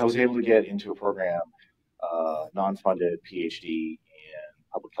 So I was able to get into a program, non-funded PhD in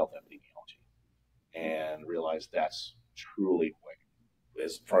public health epidemiology, and realized that's truly what,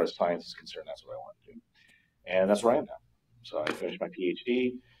 as far as science is concerned, that's what I want to do, and that's where I am now. So I finished my PhD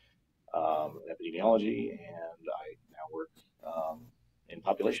in epidemiology, and I now work in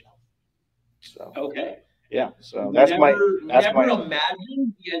population health. So Okay. yeah, so Never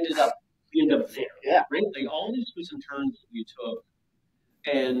imagined you ended up there. Yeah. Right? Like all these twists and turns that you took,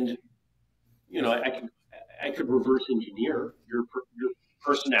 and I could reverse engineer your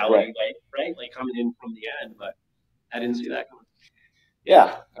personality, right? Like coming in from the end, but I didn't see that coming.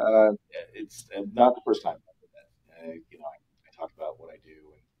 Yeah, it's not the first time I've done that. I talk about what I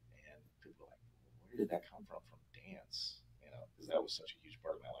do, and people are like, where did that come from? From dance, because that was such a huge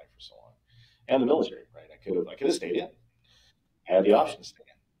part of my life for so long, and the military, right? I could have stayed in, had the option to stay in.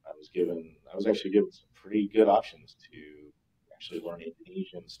 I was actually given some pretty good options to actually learn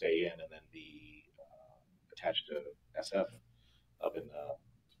Indonesian, stay in, and then be attached to SF up in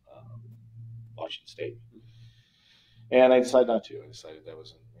Washington State. And I decided not to. I decided that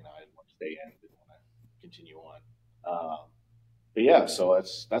wasn't, I didn't want to stay in, didn't want to continue on. But yeah, so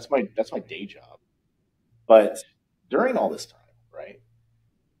that's my day job. But during all this time, right?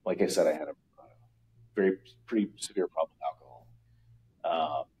 Like I said, I had a pretty severe problem with alcohol,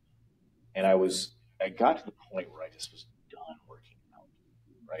 and I got to the point where I just was done working out,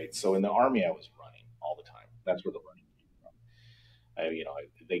 right? So in the Army, I was running all the time. That's where the running came from.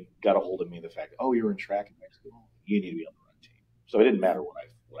 They got a hold of me the fact, oh, you're in track in high school, you need to be on the run team. So it didn't matter what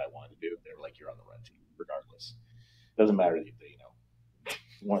I wanted to do. They were like, you're on the run team, regardless. It doesn't matter that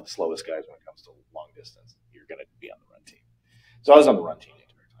one of the slowest guys when it comes to long distance, you're going to be on the run team. So I was on the run team the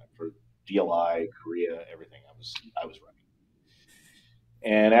entire time for DLI, Korea, everything. I was running,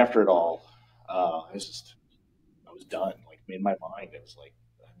 and after it all, I was done. Like in my mind, I was like,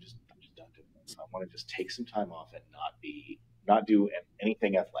 I'm just done doing this. I want to just take some time off and not do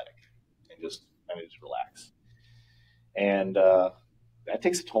anything athletic, and just relax. And that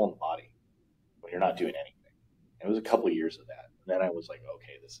takes a toll on the body when you're not doing anything. And it was a couple of years of that. And then I was like,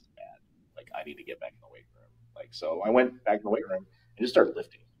 okay, this is bad. Like, I need to get back in the weight room. Like, so I went back in the weight room and just started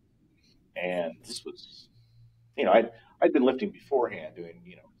lifting. And this was, I'd been lifting beforehand, doing,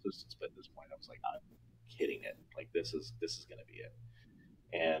 resistance, but at this point I was like, I'm hitting it. Like, this is going to be it.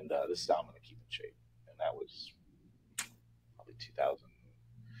 And this is how I'm going to keep in shape. And that was probably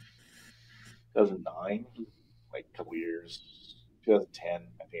 2009, like a couple years. 2010,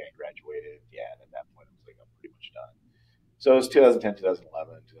 I think I graduated. Yeah, and at that point, I was like, I'm pretty much done. So it was 2010, 2011,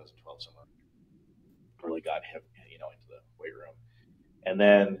 2012, somewhere. Really got him, into the weight room. And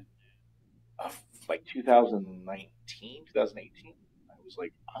then, like 2019, 2018, I was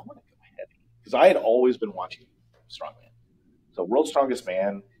like, I want to go heavy. Because I had always been watching Strongman. So World's Strongest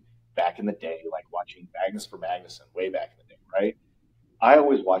Man, back in the day, like watching Magnus for Magnuson, way back in the day, right? I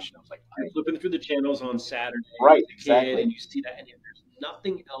always watched it. I was like, you're flipping through the channels on Saturday, right? Exactly. And you see that, and there's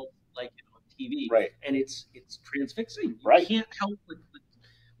nothing else like it on TV, right? And it's transfixing. You right? Can't help but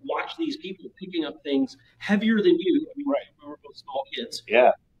watch these people picking up things heavier than you. I mean, right? We were both small kids,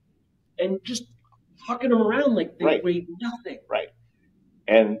 yeah, and just hucking them around like they weigh nothing, right?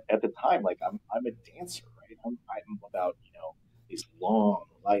 And at the time, like I'm a dancer, right? I'm about these long,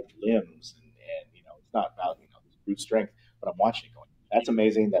 light limbs, and it's not about this brute strength, but I'm watching it going, that's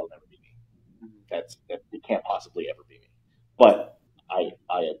amazing. That'll never be me. It can't possibly ever be me. But I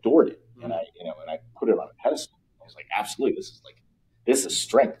adored it, and I put it on a pedestal. I was like, absolutely, this is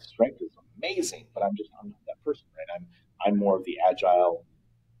strength. Strength is amazing, but I'm not that person, right? I'm more of the agile,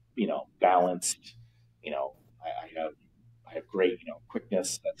 balanced. I have great,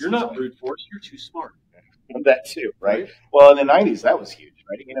 quickness. You're not brute force. You're too smart. That too, right? Well, in the '90s, that was huge,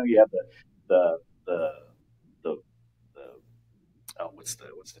 right? You have the what's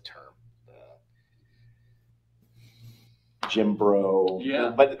the term? The gym bro.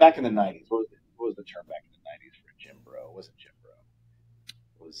 Yeah. But back in the '90s, what was the term back in the '90s for gym bro? It wasn't gym bro.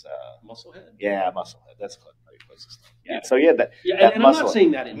 It was musclehead. Yeah, musclehead. That's probably the closest thing. Yeah. So yeah, that. Yeah, that and I'm not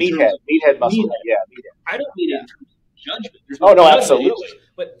saying that in meathead, musclehead. Yeah, meathead. I don't mean it in terms of judgment. There's no, absolutely.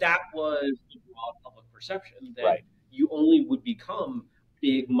 But that was the broad public perception that you only would become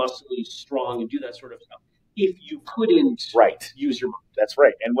big, muscly, strong, and do that sort of stuff if you couldn't use your mind. That's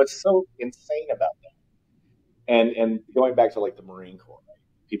right. And what's so insane about that, and going back to like the Marine Corps, right?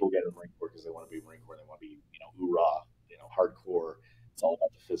 People get in the Marine Corps because because they want to be Marine Corps. They want to be, hoorah, hardcore. It's all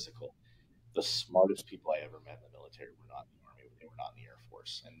about the physical. The smartest people I ever met in the military were not in the Army. They were not in the Air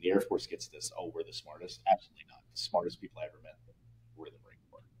Force. And the Air Force gets this, oh, we're the smartest. Absolutely not. The smartest people I ever met were the Marine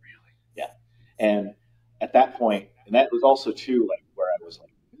Corps. Really? Yeah. And at that point, and that was also too like where I was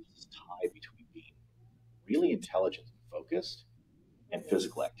like, what is this tie between being really intelligent and focused and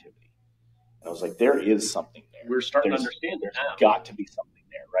physical activity? And I was like, there is something there. We're starting to understand there's now. got to be something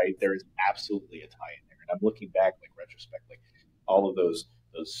there, right? There is absolutely a tie in there. And I'm looking back, like retrospect, like all of those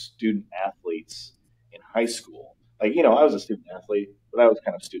student athletes in high school. Like, I was a student athlete, but I was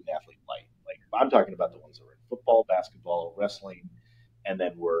kind of student athlete light. Like, I'm talking about the ones that were in football, basketball, wrestling, and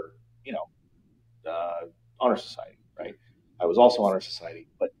then were, honor society, right? I was also honor society,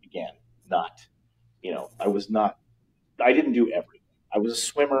 but again, not, I didn't do everything. I was a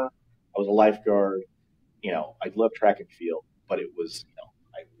swimmer. I was a lifeguard. I loved track and field, but it was,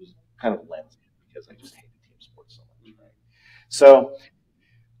 I was kind of lensed because I just hated team sports so much, right? So,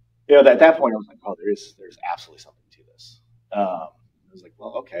 at that point, I was like, oh, there's absolutely something to this. I was like,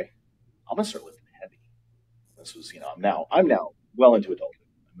 well, okay, I'm gonna start lifting heavy. This was, I'm now well into adulthood.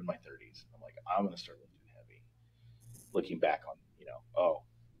 I'm in my 30s. I'm like, I'm gonna start lifting heavy. Looking back on, oh,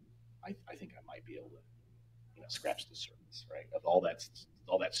 I think I might be able to, scratch the surface, right, of all that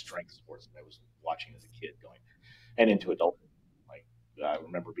strength sports that I was watching as a kid going, and into adulthood. Like, I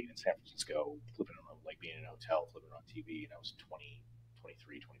remember being in San Francisco, flipping on, like being in a hotel, flipping on TV, and I was 20,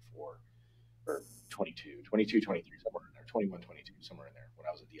 23, 24, or 22, 23, somewhere in there, 21, 22, somewhere in there when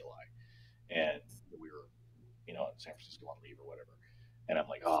I was a DLI. And we were, in San Francisco on leave or whatever. And I'm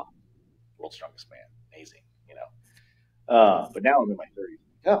like, oh, world's strongest man, amazing, But now I'm in my 30s.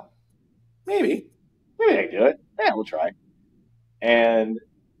 Oh, maybe I can do it. Yeah, we'll try. And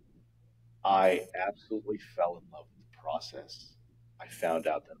I absolutely fell in love with the process. I found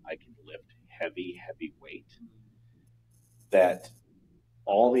out that I can lift heavy weight. That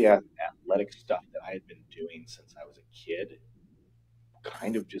all the athletic stuff that I had been doing since I was a kid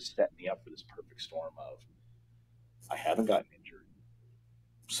kind of just set me up for this perfect storm of I haven't gotten injured,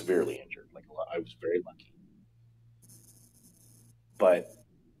 severely injured. Like I was very lucky. But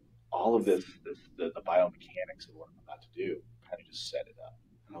all of the biomechanics of what I'm about to do kind of just set it up.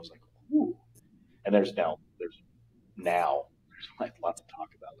 And I was like, ooh. And there's like lots of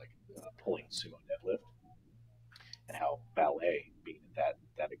talk about like pulling sumo deadlift and how ballet being at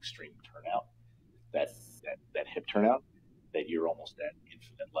that extreme turnout, that hip turnout, that you're almost at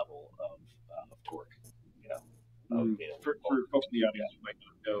infinite level of torque, For folks in the audience who might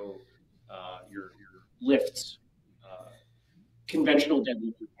not know your lifts, conventional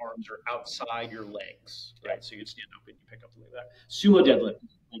deadlift, your arms are outside your legs, right? So you stand up and you pick up something like that. Sumo deadlift,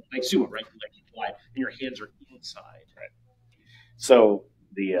 like sumo, right? Like you fly, and your hands are inside. Right. So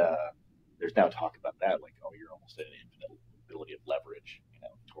there's now talk about that, like, oh, you're almost at an infinite ability of leverage,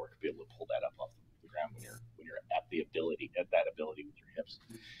 torque, be able to pull that up off the ground when you're at that ability with your hips.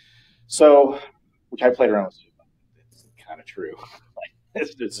 So, which I played around with sumo. It's kind of true. Like,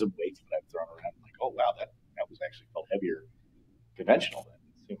 there's some weights that I've thrown around. I'm like, oh wow, that was actually felt heavier conventional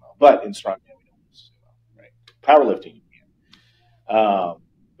than sumo. But in strongman, we don't use sumo, right? Powerlifting, you can.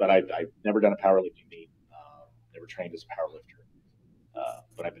 But I've never done a powerlifting meet. Never trained as a powerlifter.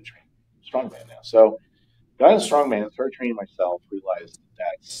 But I've been trained strongman now. So got into strongman, started training myself, realized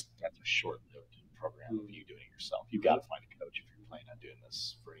that's a short-lived program of you doing it yourself. You've got to find a coach if you're planning on doing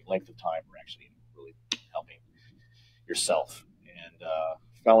this for any length of time or actually really helping yourself. And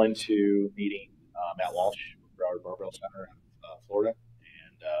fell into meeting Matt Walsh with Broward Barbell Center in Florida,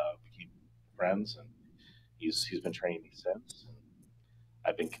 and became friends. And he's been training me since. And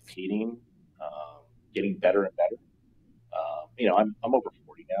I've been competing, getting better and better. I'm over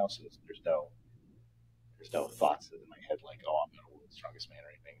 40 now, so there's no thoughts in my head like, oh, I'm going to be the strongest man or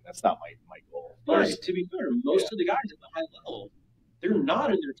anything. That's not my goal. But to be fair, most of the guys at the high level, they're not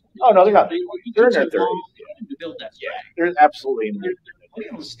in their 20s. Oh no, they're not. They're in their 30s. To build that strength. Yeah, they're absolutely in their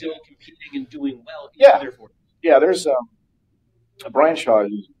 30s. Still competing and doing well. Yeah, in their 40s. Yeah. There's Brian Shaw.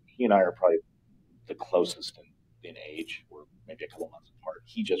 He and I are probably the closest in age. We're maybe a couple months apart.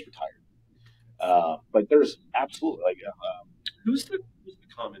 He just retired. But there's absolutely like who's the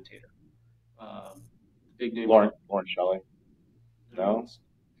commentator? Big name. Lauren Shelley. No.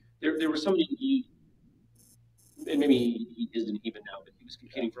 There was somebody and maybe he isn't even now, but he was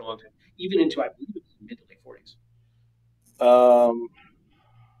competing for a long time, even into I believe it was mid to late 40s.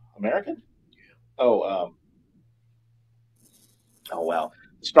 American? Yeah. Oh wow.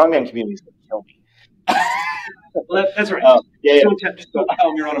 The strongman community is going to kill me. Well, that's right. Yeah. Just don't tell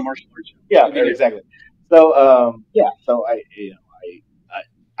them you're on a martial arts show. Yeah, exactly. So so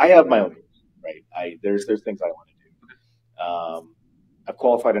I have my own goals. right? There's things I want to do. I've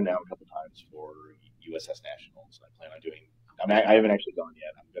qualified now a couple times for USS Nationals. I plan on doing. I haven't actually gone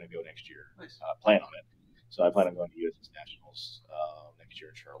yet. I'm going to go next year. Nice. Plan on it. So I plan on going to USS Nationals next year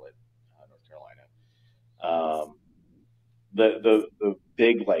in Charlotte, North Carolina. The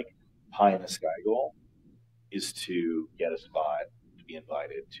big like pie in the sky goal is to get a spot to be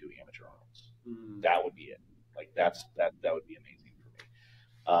invited to amateur Arnold's. That would be it. Like that would be amazing for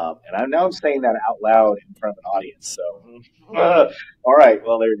me. And I'm saying that out loud in front of an audience. So, all right,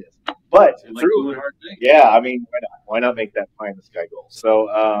 well there it is. But doing hard things. Yeah, I mean, why not? Why not make that pie in the sky goal? So,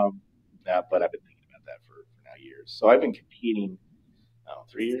 but I've been thinking about that for now years. So I've been competing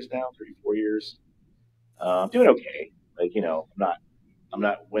 3 years now, 4 years. Doing okay. Like I'm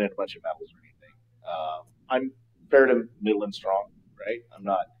not winning a bunch of medals or anything. I'm fair to middle and strong, right? I'm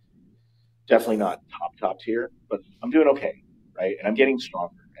definitely not top tier, but I'm doing okay, right? And I'm getting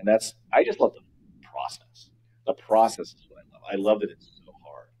stronger. And I just love the process. The process is what I love. I love that it's so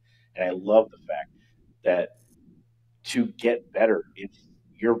hard. And I love the fact that to get better,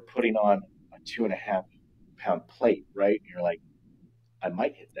 you're putting on a 2.5 pound plate, right? And you're like, I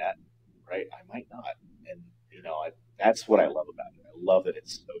might hit that, right? I might not. And that's what I love about it. I love that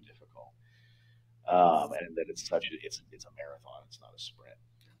it's so difficult. And that it's a marathon. It's not a sprint.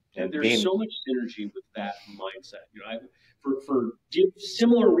 And there's so much synergy with that mindset. For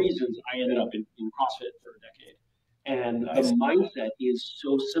similar reasons, I ended up in CrossFit for a decade, and the mindset is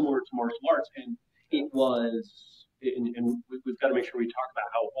so similar to martial arts. And it was, and we've got to make sure we talk about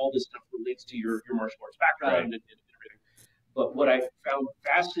how all this stuff relates to your martial arts background and everything. But what I found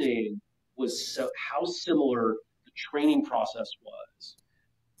fascinating was how similar the training process was.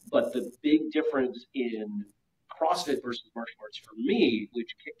 But the big difference in CrossFit versus martial arts for me,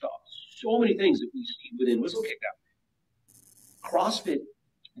 which kicked off so many things that we see within whistlekick now. CrossFit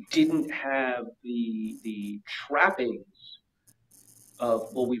didn't have the trappings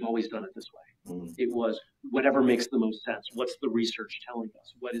of, well, we've always done it this way. It was whatever makes the most sense. What's the research telling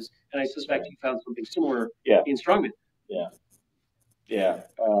us? And I suspect you found something similar in strongman. Yeah.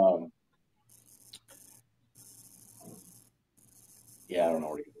 I don't know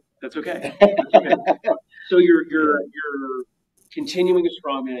where to go. That's okay. So you're continuing a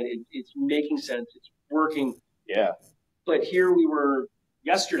strongman. It's making sense. It's working. Yeah. But here we were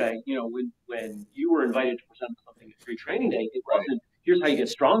yesterday. When you were invited to present something at Free Training Day, it wasn't here's how you get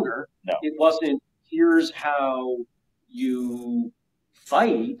stronger. No. It wasn't here's how you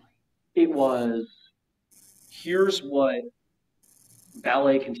fight. It was here's what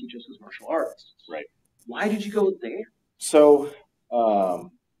ballet can teach us as martial artists. Right. Why did you go there? So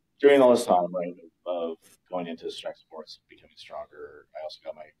during all this time, right, of going into strength sports, becoming stronger, I also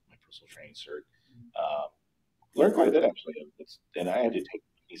got my personal training cert. Learned quite a bit actually, and I had to take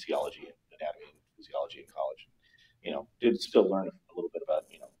kinesiology and anatomy and physiology in college. Did still learn a little bit about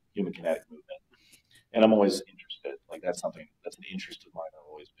human kinetic movement, and I'm always interested. Like that's an interest of mine. I've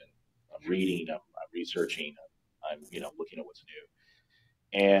always been. I'm reading, I'm researching, I'm looking at what's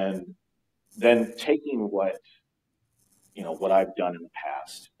new, and then taking what I've done in the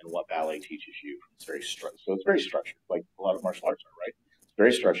past and what ballet teaches you. It's very so it's very structured, like a lot of martial arts are, right? It's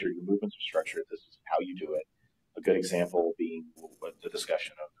very structured. Your movements are structured. This is how you do it. A good example being the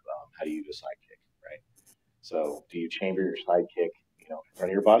discussion of how do you do a side kick, right? So do you chamber your side kick, in front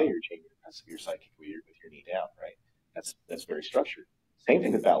of your body, or chamber your side kick with your knee down, right? That's very structured. Same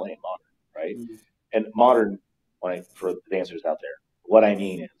thing with ballet and modern, right? Mm-hmm. And modern, for the dancers out there, what I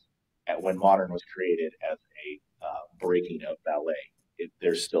mean is when modern was created as a breaking of ballet,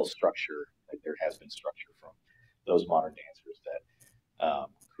 there's still structure. Like there has been structure from those modern dancers that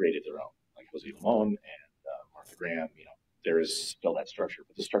created their own, like Jose Limon and Martha Graham. There is still that structure,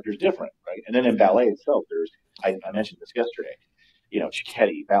 but the structure is different, right? And then in ballet itself, I mentioned this yesterday.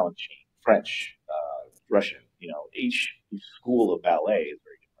 Cicchetti, Balanchine, French, Russian. Each school of ballet is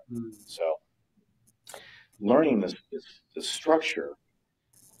very different. So learning this structure,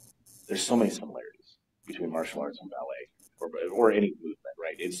 there's so many similarities between martial arts and ballet or any movement,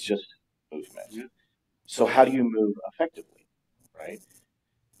 right? It's just movement. Yeah. So how do you move effectively, right?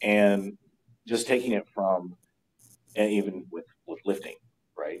 And just taking it from, and even with lifting,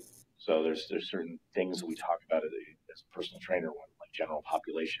 right? So there's certain things that we talk about as a personal trainer when like general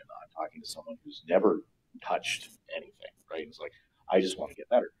population. I'm talking to someone who's never touched anything, right? It's like, I just want to get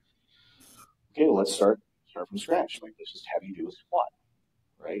better. Okay, well, let's start from scratch. Like, let's just have you do a squat.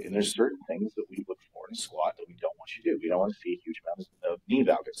 Right? And there's certain things that we look for in a squat that we don't want you to do. We don't want to see a huge amount of knee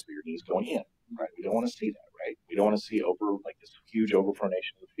valgus, so your knees going in, right? We don't want to see that, right? We don't want to see this huge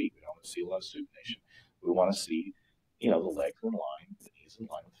overpronation of the feet. We don't want to see a lot of supination. We want to see, the legs in line, the knees in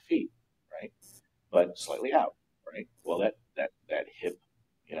line with the feet, right? but slightly out, right? Well, that hip,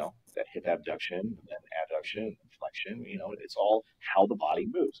 that hip abduction and then adduction and flexion, it's all how the body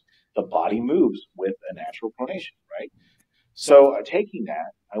moves. The body moves with a natural pronation, right? So taking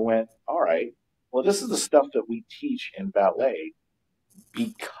that, I went, all right, well, this is the stuff that we teach in ballet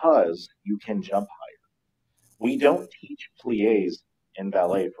because you can jump higher. We don't teach pliés in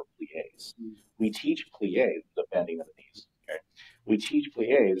ballet for pliés. We teach pliés, the bending of the knees. Okay, we teach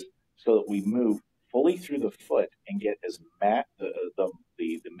pliés so that we move fully through the foot and get the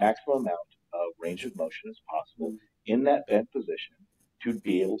maximum amount of range of motion as possible in that bent position to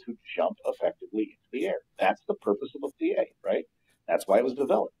be able to jump effectively into the air. That's the purpose of a plié, right? That's why it was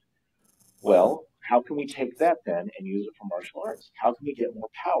developed. Well, how can we take that then and use it for martial arts? How can we get more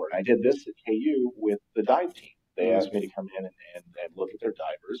power? And I did this at KU with the dive team. They asked me to come in and look at their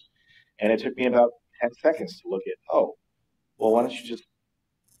divers. And it took me about 10 seconds to look at, oh, well, why don't you just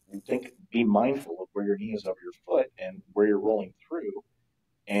be mindful of where your knee is of your foot and where you're rolling through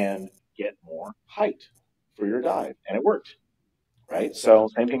and get more height for your dive. And it worked, right? So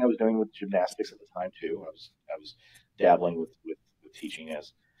same thing I was doing with gymnastics at the time too. I was dabbling with teaching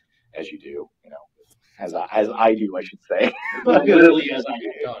as you do, as I do, I should say. Literally as I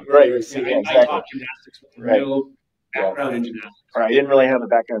have done. Right. Yeah, exactly. I taught gymnastics with no background in gymnastics. Right. I didn't really have a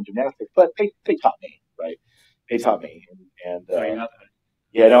background in gymnastics, but they taught me, right? They taught me, and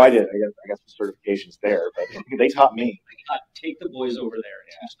yeah, no, I did. I got some certifications there, but they taught me. Take the boys over there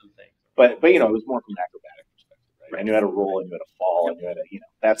and teach them things. But it was more from an acrobatic perspective, right? I knew how to roll, I knew how to fall, I knew how to,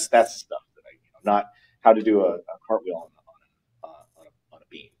 that's the stuff that not how to do a cartwheel on a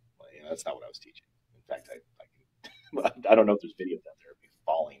beam. That's not what I was teaching. In fact, I don't know if there's videos out there of me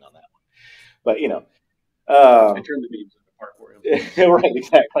falling on that one, but I turned the beams into parkour. Right,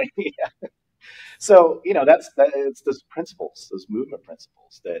 exactly. Yeah. So it's those principles, those movement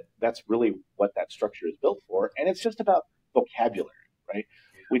principles. That's really what that structure is built for, and it's just about vocabulary, right?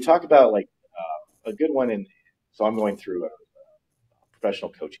 We talk about a good one so I'm going through a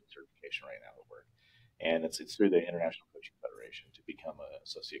professional coaching certification right now at work, and it's through the International Coaching Federation to become an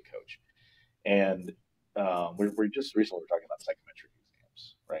associate coach. And we're just recently talking about psychometric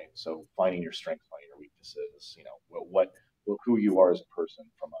exams, right? So finding your strengths, finding your weaknesses, who you are as a person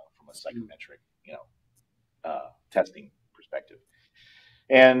from a psychometric, testing perspective.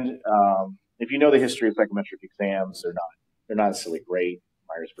 And if you know the history of psychometric exams, they're not necessarily great.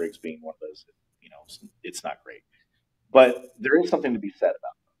 Myers-Briggs being one of those, it's not great. But there is something to be said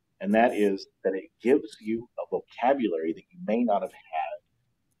about them, and that is that it gives you a vocabulary that you may not have had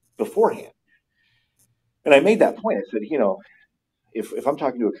beforehand. And I made that point. I said, if I'm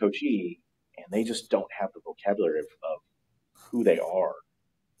talking to a coachee and they just don't have the vocabulary of who they are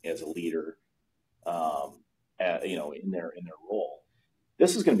as a leader, in their role,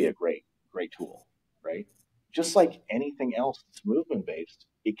 this is going to be a great tool, right? Just like anything else that's movement based,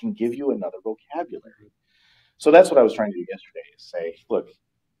 it can give you another vocabulary. So that's what I was trying to do yesterday, is say, look,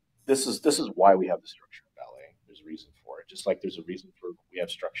 this is why we have the structure in ballet. There's a reason for it. Just like there's a reason for we have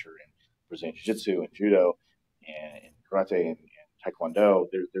structure in Brazilian Jiu-Jitsu and Judo and Karate and Taekwondo.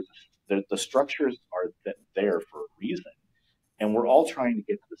 The structures are there for a reason. And we're all trying to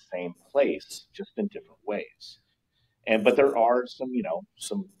get to the same place, just in different ways. But there are some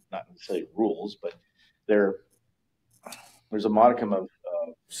not necessarily rules, but there's a modicum of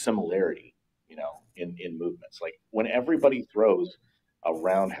similarity, in movements. Like when everybody throws a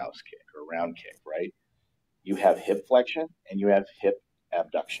roundhouse kick or a round kick, right? You have hip flexion and you have hip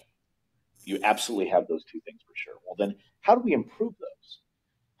abduction. You absolutely have those two things for sure. Well, then how do we improve those?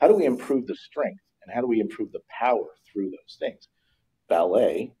 How do we improve the strength and how do we improve the power through those things?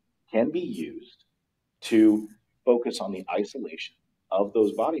 Ballet can be used to focus on the isolation of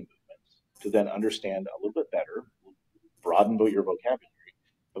those body movements to then understand a little bit better, broaden your vocabulary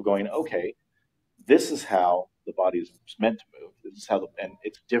of going, okay, this is how the body is meant to move. This is how and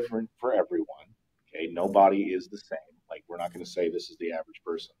it's different for everyone. Okay, no body is the same. Like we're not going to say this is the average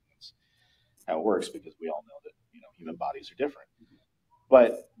person. That's how it works because we all know that human bodies are different.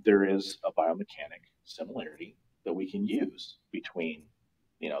 But there is a biomechanic similarity that we can use between,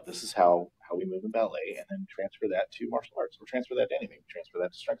 this is how we move in ballet, and then transfer that to martial arts, or transfer that to anything, transfer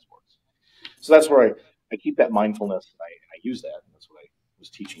that to strength sports. So that's where I keep that mindfulness, and I use that, and that's what I was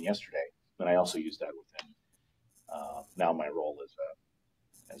teaching yesterday. And I also use that within now my role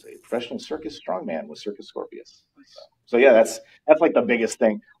as a professional circus strongman with Circus Scorpius. So yeah, that's like the biggest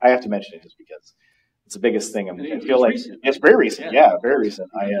thing. I have to mention it just because it's the biggest thing. I feel like it's very recent. Yeah, very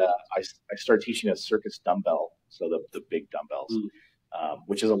recent. I started teaching a circus dumbbell, so the big dumbbells,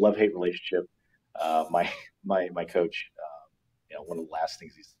 which is a love-hate relationship. My coach, one of the last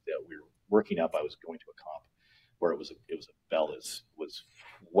things working up, I was going to a comp where it was a bell was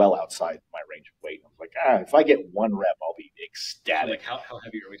well outside my range of weight. I was like, if I get one rep, I'll be ecstatic. Like how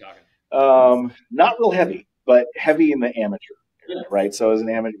heavy are we talking? Not real heavy, but heavy in the amateur area, right? So as an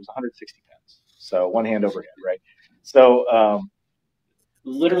amateur, it was 160 pounds. So one hand overhead, right? So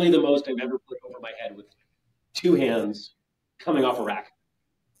literally the most I've ever put over my head with two hands coming off a rack.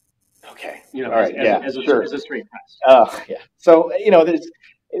 Okay. You know, all right. as a straight press. Yeah. So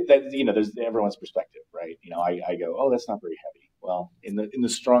there's everyone's perspective, right? I go, oh, that's not very heavy. Well, in the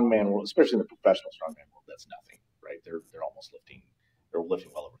strongman world, especially in the professional strongman world, that's nothing, right? They're almost lifting well over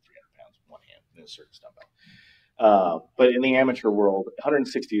 300 pounds with one hand in a certain dumbbell. But in the amateur world,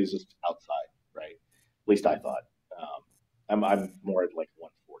 160 is just outside, right? At least I thought. I'm more at like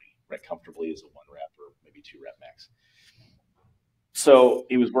 140, right? Comfortably as a 1 rep or maybe 2 rep max. So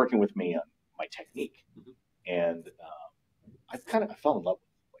he was working with me on my technique, and I fell in love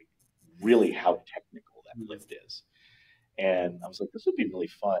with like really how technical that lift is. And I was like, this would be really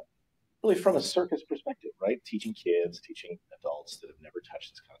fun, really from a circus perspective, right? Teaching kids, teaching adults that have never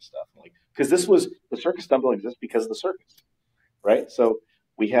touched this kind of stuff. Like, because the circus dumbbell exists because of the circus, right? So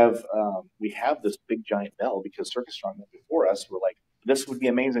we have this big giant bell because circus strongmen before us were like, this would be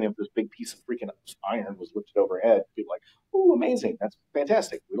amazing if this big piece of freaking iron was lifted overhead. People like, oh, amazing, that's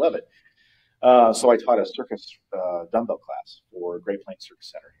fantastic, we love it. So I taught a circus dumbbell class for Great Plains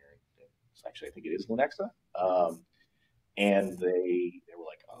Circus Center here. Actually, I think it is Lenexa. And they were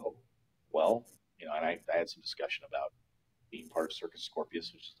like, oh, well, and I had some discussion about being part of Circus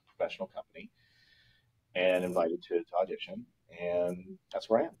Scorpius, which is a professional company, and invited to audition, and that's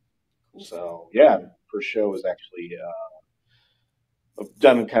where I am. So yeah, first show was actually I've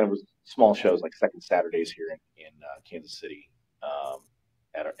done kind of small shows like second Saturdays here in Kansas City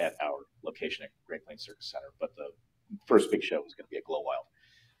at our location at Great Plains Circus Center. But the first big show was going to be at Glow Wild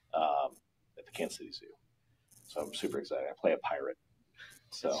at the Kansas City Zoo. So I'm super excited. I play a pirate.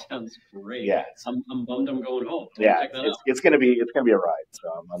 So that sounds great. Yeah, I'm bummed I'm going home. Yeah, it's gonna be a ride.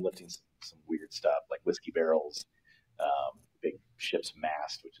 So I'm lifting some weird stuff like whiskey barrels, big ship's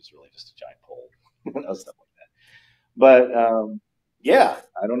mast, which is really just a giant pole, stuff like that. But yeah,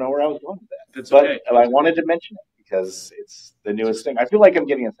 I don't know where I was going with that. That's but okay. I wanted to mention it because it's the newest thing. I feel like I'm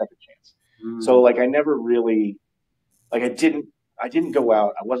getting a second chance. So like I never really I didn't go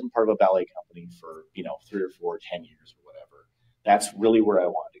out. I wasn't part of a ballet company for 3 or 4, 10 years or whatever. That's really where I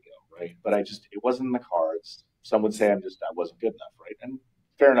wanted to go, right? But it wasn't in the cards. Some would say I wasn't good enough, right? And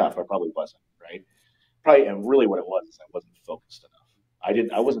fair enough, I probably wasn't, right? And really what it was is I wasn't focused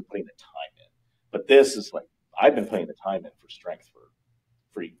enough. I wasn't putting the time in. But this is like I've been putting the time in for strength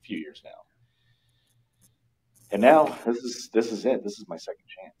for a few years now. And now this is it. This is my second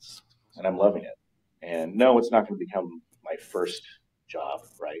chance, and I'm loving it. And no, it's not going to become my first job,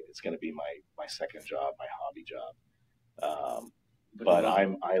 right? It's going to be my second job, my hobby job. But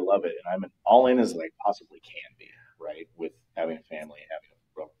I love it, and I'm all in as I possibly can be, right? With having a family, having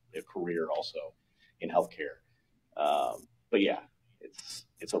a career also in healthcare. But yeah,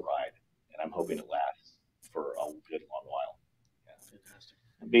 it's a ride, and I'm hoping it lasts for a good long while. Yeah. Fantastic.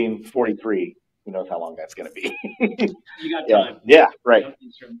 Being 43, who knows how long that's going to be? You got time. Yeah, right.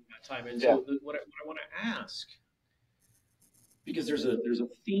 You got time. And so what I want to ask, because there's a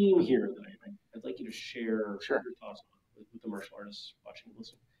theme here that I'd like you to share your thoughts on with the martial artists watching and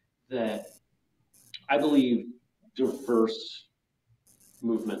listening. That I believe diverse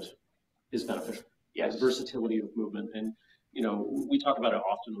movement is beneficial. Yes. Versatility of movement. And, we talk about it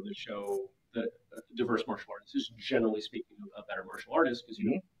often on the show that a diverse martial artist is generally speaking a better martial artist because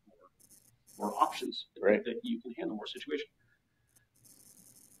you have more options that you can handle more situations.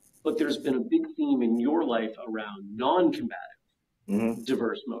 But there's been a big theme in your life around non-combative,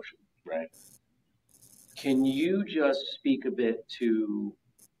 diverse motion. Right. Can you just speak a bit to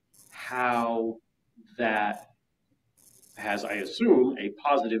how that has, I assume, a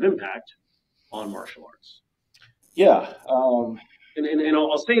positive impact on martial arts? Yeah. And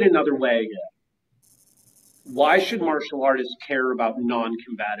I'll say it another way. Why should martial artists care about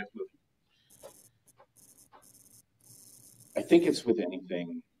non-combative movement? I think it's with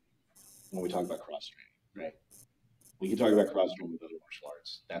anything when we talk about cross-training, right? We can talk about cross-training with other martial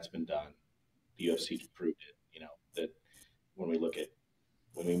arts. That's been done. The UFC proved it, that when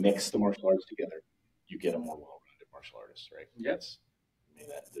we mix the martial arts together, you get a more well-rounded martial artist, right? Yes.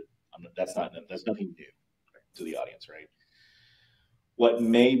 That's nothing new to the audience, right? What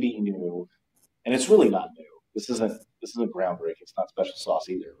may be new, and it's really not new. This isn't groundbreaking. It's not special sauce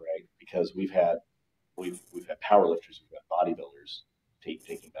either, right? Because we've had powerlifters, we've had bodybuilders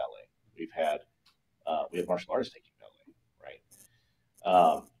taking ballet. We have martial artists taking ballet,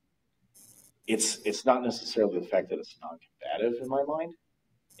 right? it's not necessarily the fact that it's non-combative in my mind.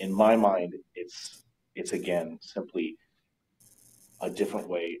 In my mind, it's again simply a different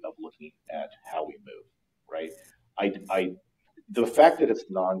way of looking at how we move, right? I the fact that it's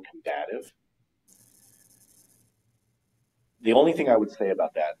non-combative, the only thing I would say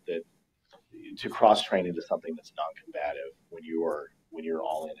about that to cross train into something that's non-combative when you're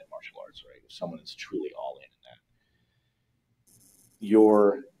all in martial arts, right? If someone is truly all in that,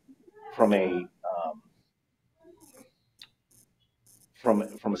 you're from from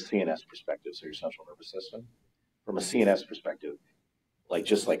a CNS perspective, so your central nervous system, from a CNS perspective, like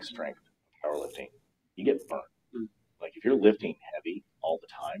just like strength, powerlifting, you get burnt. Like if you're lifting heavy all the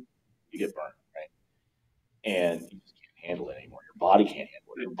time, you get burnt, right? And you just can't handle it anymore. Your body can't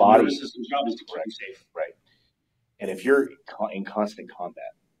handle it. Your body nervous system's job is to keep you safe. right? And if you're in constant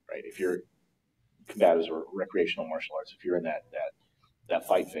combat, right? If you're combatives or recreational martial arts, if you're in that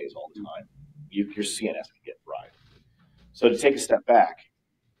fight phase all the time, your CNS can get fried. So to take a step back,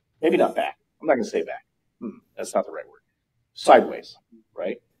 maybe not back. I'm not going to say back. That's not the right word. Sideways,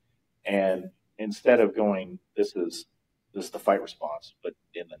 right? And instead of going, this is the fight response, but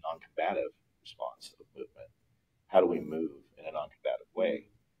in the non-combative response of movement, how do we move in a non-combative way?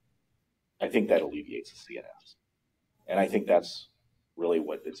 I think that alleviates the CNS. And I think that's really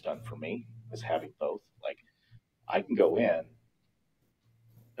what it's done for me, is having both. Like, I can go in,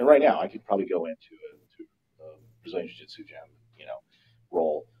 and right now I could probably go into a Brazilian Jiu-Jitsu gym,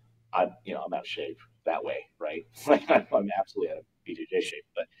 roll. I'm out of shape that way, right? Like, I'm absolutely out of BJJ shape,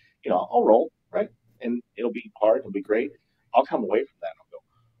 but I'll roll, right? And it'll be hard, it'll be great. I'll come away from that and I'll go,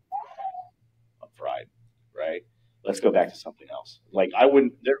 I'm fried, right? Let's go back to something else. Like I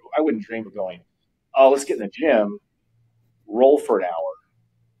wouldn't dream of going, oh, let's get in the gym, roll for an hour,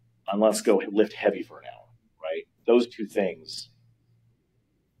 and let's go lift heavy for an hour, right? Those two things,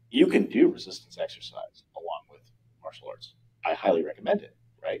 you can do resistance exercise along with martial arts. I highly recommend it,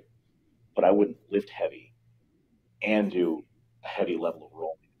 right? But I wouldn't lift heavy and do a heavy level of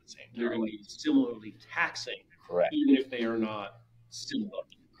rolling at the same time. They're going to be similarly taxing, correct, even if they are not similar.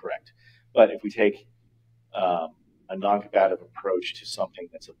 Correct. But if we take a non-combative approach to something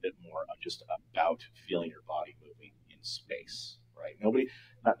that's a bit more just about feeling your body moving in space, right?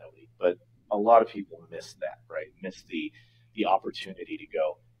 Not nobody, but a lot of people miss that, right? Miss the opportunity to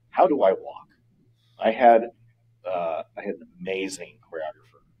go, how do I walk? I had an amazing choreographer.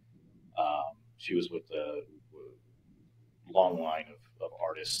 She was with the long line of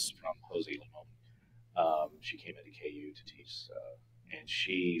artists from Jose Limon. She came into KU to teach, and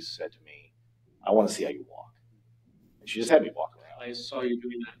she said to me, I want to see how you walk. And she just had me walk around. I saw you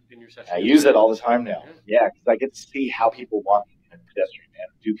doing that in your session. I use it all the time now. Yeah, because I get to see how people walk in a pedestrian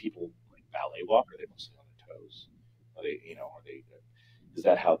manner. Do people like ballet walk? Are they mostly on their toes? Are they, is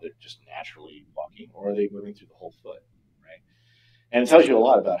that how they're just naturally walking? Or are they moving through the whole foot, right? And it tells you a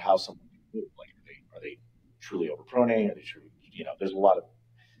lot about how someone can move. Like, are they truly overpronating? Are they truly, there's a lot of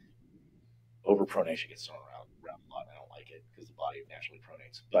overpronation gets thrown around a lot. I don't like it because the body naturally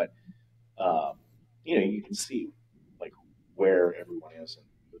pronates. But, you can see like where everyone is in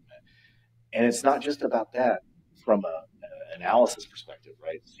movement. And it's not just about that from an analysis perspective,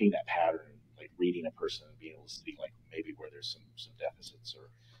 right? Seeing that pattern, like reading a person and being able to see like maybe where there's some deficits or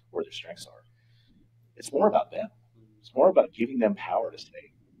where their strengths are. It's more about them. It's more about giving them power to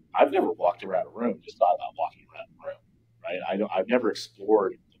say, I've never walked around a room, just thought about walking around a room, right? I've never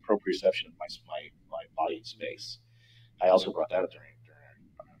explored the proprioception of my body in space. I also brought that up during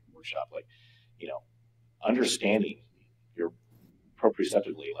our workshop, like, understanding your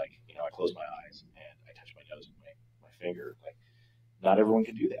proprioceptively, like, I close my eyes and I touch my nose with my finger. Like, not everyone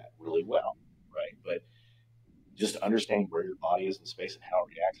can do that really well, right? But just understanding where your body is in space and how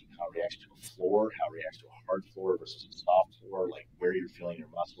it reacts to a floor, how it reacts to a hard floor versus a soft floor, like where you're feeling your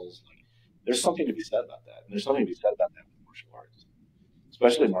muscles. Like, there's something to be said about that. And there's something to be said about that with martial arts,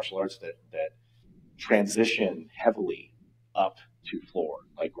 especially martial arts that transition heavily up to floor,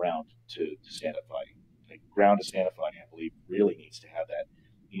 like ground to stand-up fighting. Like ground to stand-up fighting, I believe, really needs to have that.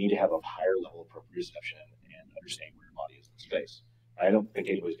 You need to have a higher level of proprioception and understanding where your body is in space. I don't think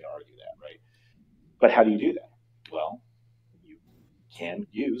anybody's going to argue that, right? But how do you do that? Well, you can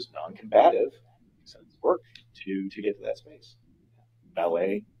use non-combative work to get to that space.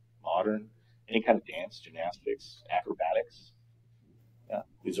 Ballet, modern, any kind of dance, gymnastics, acrobatics. Yeah,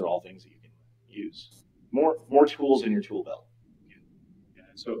 these are all things that you can use. More tools in your tool belt. Yeah.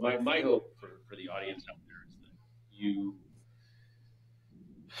 So my hope for the audience out there is that you,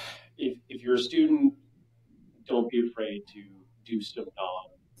 if you're a student, don't be afraid to do some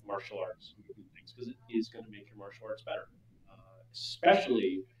non-martial arts things because it is going to make your martial arts better,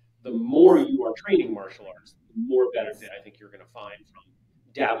 especially the more you are training martial arts, the more benefit I think you're going to find from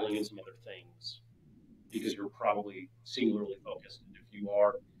dabbling in some other things, because you're probably singularly focused. And if you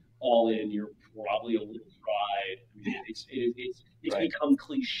are all in, you're probably a little fried. I mean, it's Right. become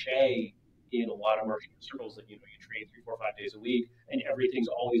cliche in a lot of martial arts circles that you train 3, 4, 5 days a week and everything's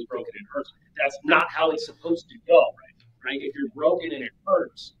always broken and hurts. That's not how it's supposed to go, right? If you're broken and it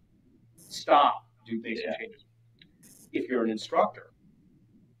hurts, stop. Make some changes. If you're an instructor,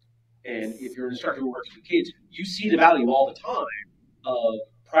 and if you're an instructor who works with kids, you see the value all the time of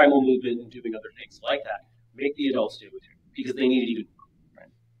primal movement and doing other things like that. Make the adults do it because they need it even more.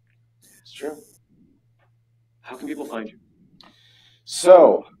 Right. It's true. How can people find you?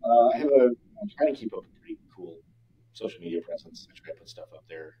 So I'm trying to keep up a pretty cool social media presence. I try to put stuff up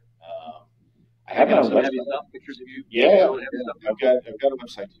there. I have my own website. Pictures of you. Yeah, I've got a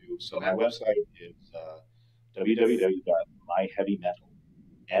website too. So my website is www.myheavymetal,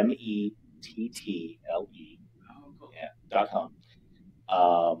 METTLE.com.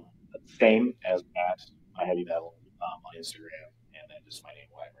 Same as at myheavymetal on Instagram, and then just my name,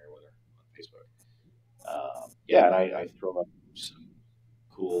 Wyatt Meriwether, on Facebook. And I throw up some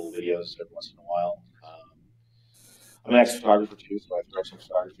cool videos every once in a while. I'm an ex-photographer too, so I throw up some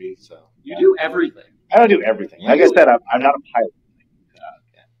photography. So you do everything. I don't do everything. Like I said, I'm not a pilot.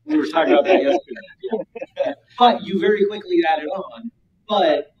 We were talking about that yesterday. Yeah. But you very quickly added on.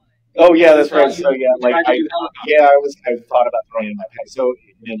 But oh yeah, that's right. So yeah, I thought about throwing in my pack. So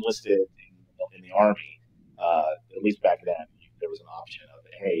enlisted in the Army, at least back then, there was an option of,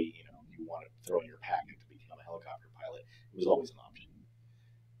 hey, if you want to throw in your packet to become a helicopter pilot, it was always an option.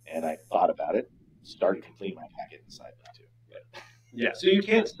 And I thought about it, started completing my packet, and decided not to. But, yeah, so you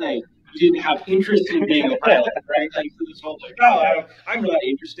can't say you didn't have interest in being a pilot, right? Like this whole I'm not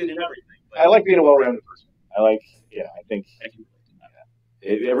interested in everything. I like being a well-rounded person. I think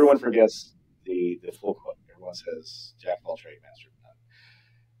everyone forgets the full quote. Everyone says Jack of all trades, master of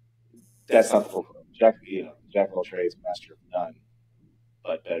none. That's not the full quote. Jack of all trades, master of none,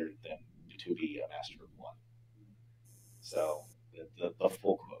 but better than to be a master of one. So the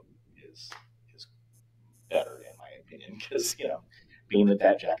full quote is better in my opinion, because being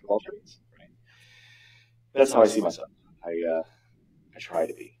that Jack of all trades, right? That's how I see myself. I try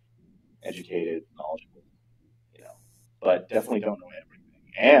to be educated, knowledgeable, but definitely don't know everything.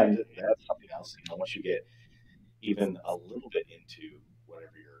 And that's something else. Once you get even a little bit into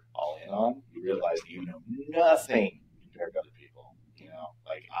whatever you're all in on, you realize that you know nothing compared to other people.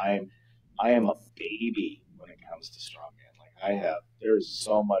 Like I am a baby when it comes to strongman. Like there's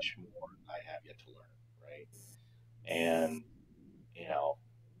so much more I have yet to learn, right? And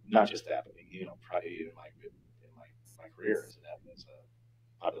not just that, but probably in my career as a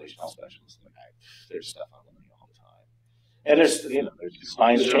population health specialist, there's stuff I'm learning all the time. And there's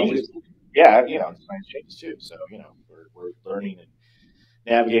science changes. Yeah, science changes too. So we're learning and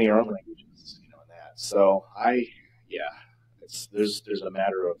navigating our own languages, and that. So there's a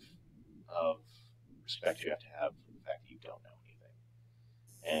matter of respect you have to have for the fact that you don't know anything.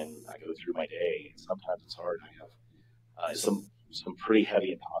 And I go through my day, and sometimes it's hard. I have some pretty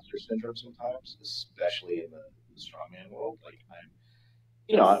heavy imposter syndrome sometimes, especially in the strongman world. Like I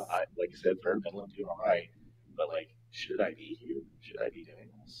like I said, bare minimum, I'm doing all right, but should I be here? Should I be doing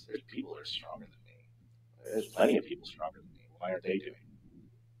this? There's people that are stronger than me. There's plenty of people stronger than me. Why aren't they doing it?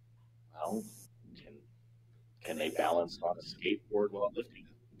 Well, can they balance on a skateboard while lifting a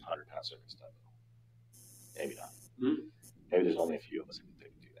 100-pound circus dumbbell? Maybe not. Mm-hmm. Maybe there's only a few of us that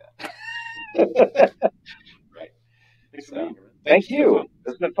can do that. Right. Thanks for being here, man. Thank you.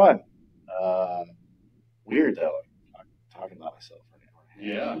 It's been fun. Weird though, talking about myself for an hour.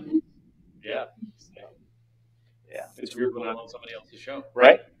 Yeah. Yeah. Yeah. It's weird when I'm on somebody else's show.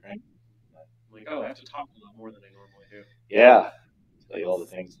 Right. I'm like, I have to talk a lot more than I normally do. Yeah. Tell you all the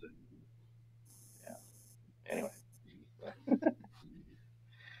things that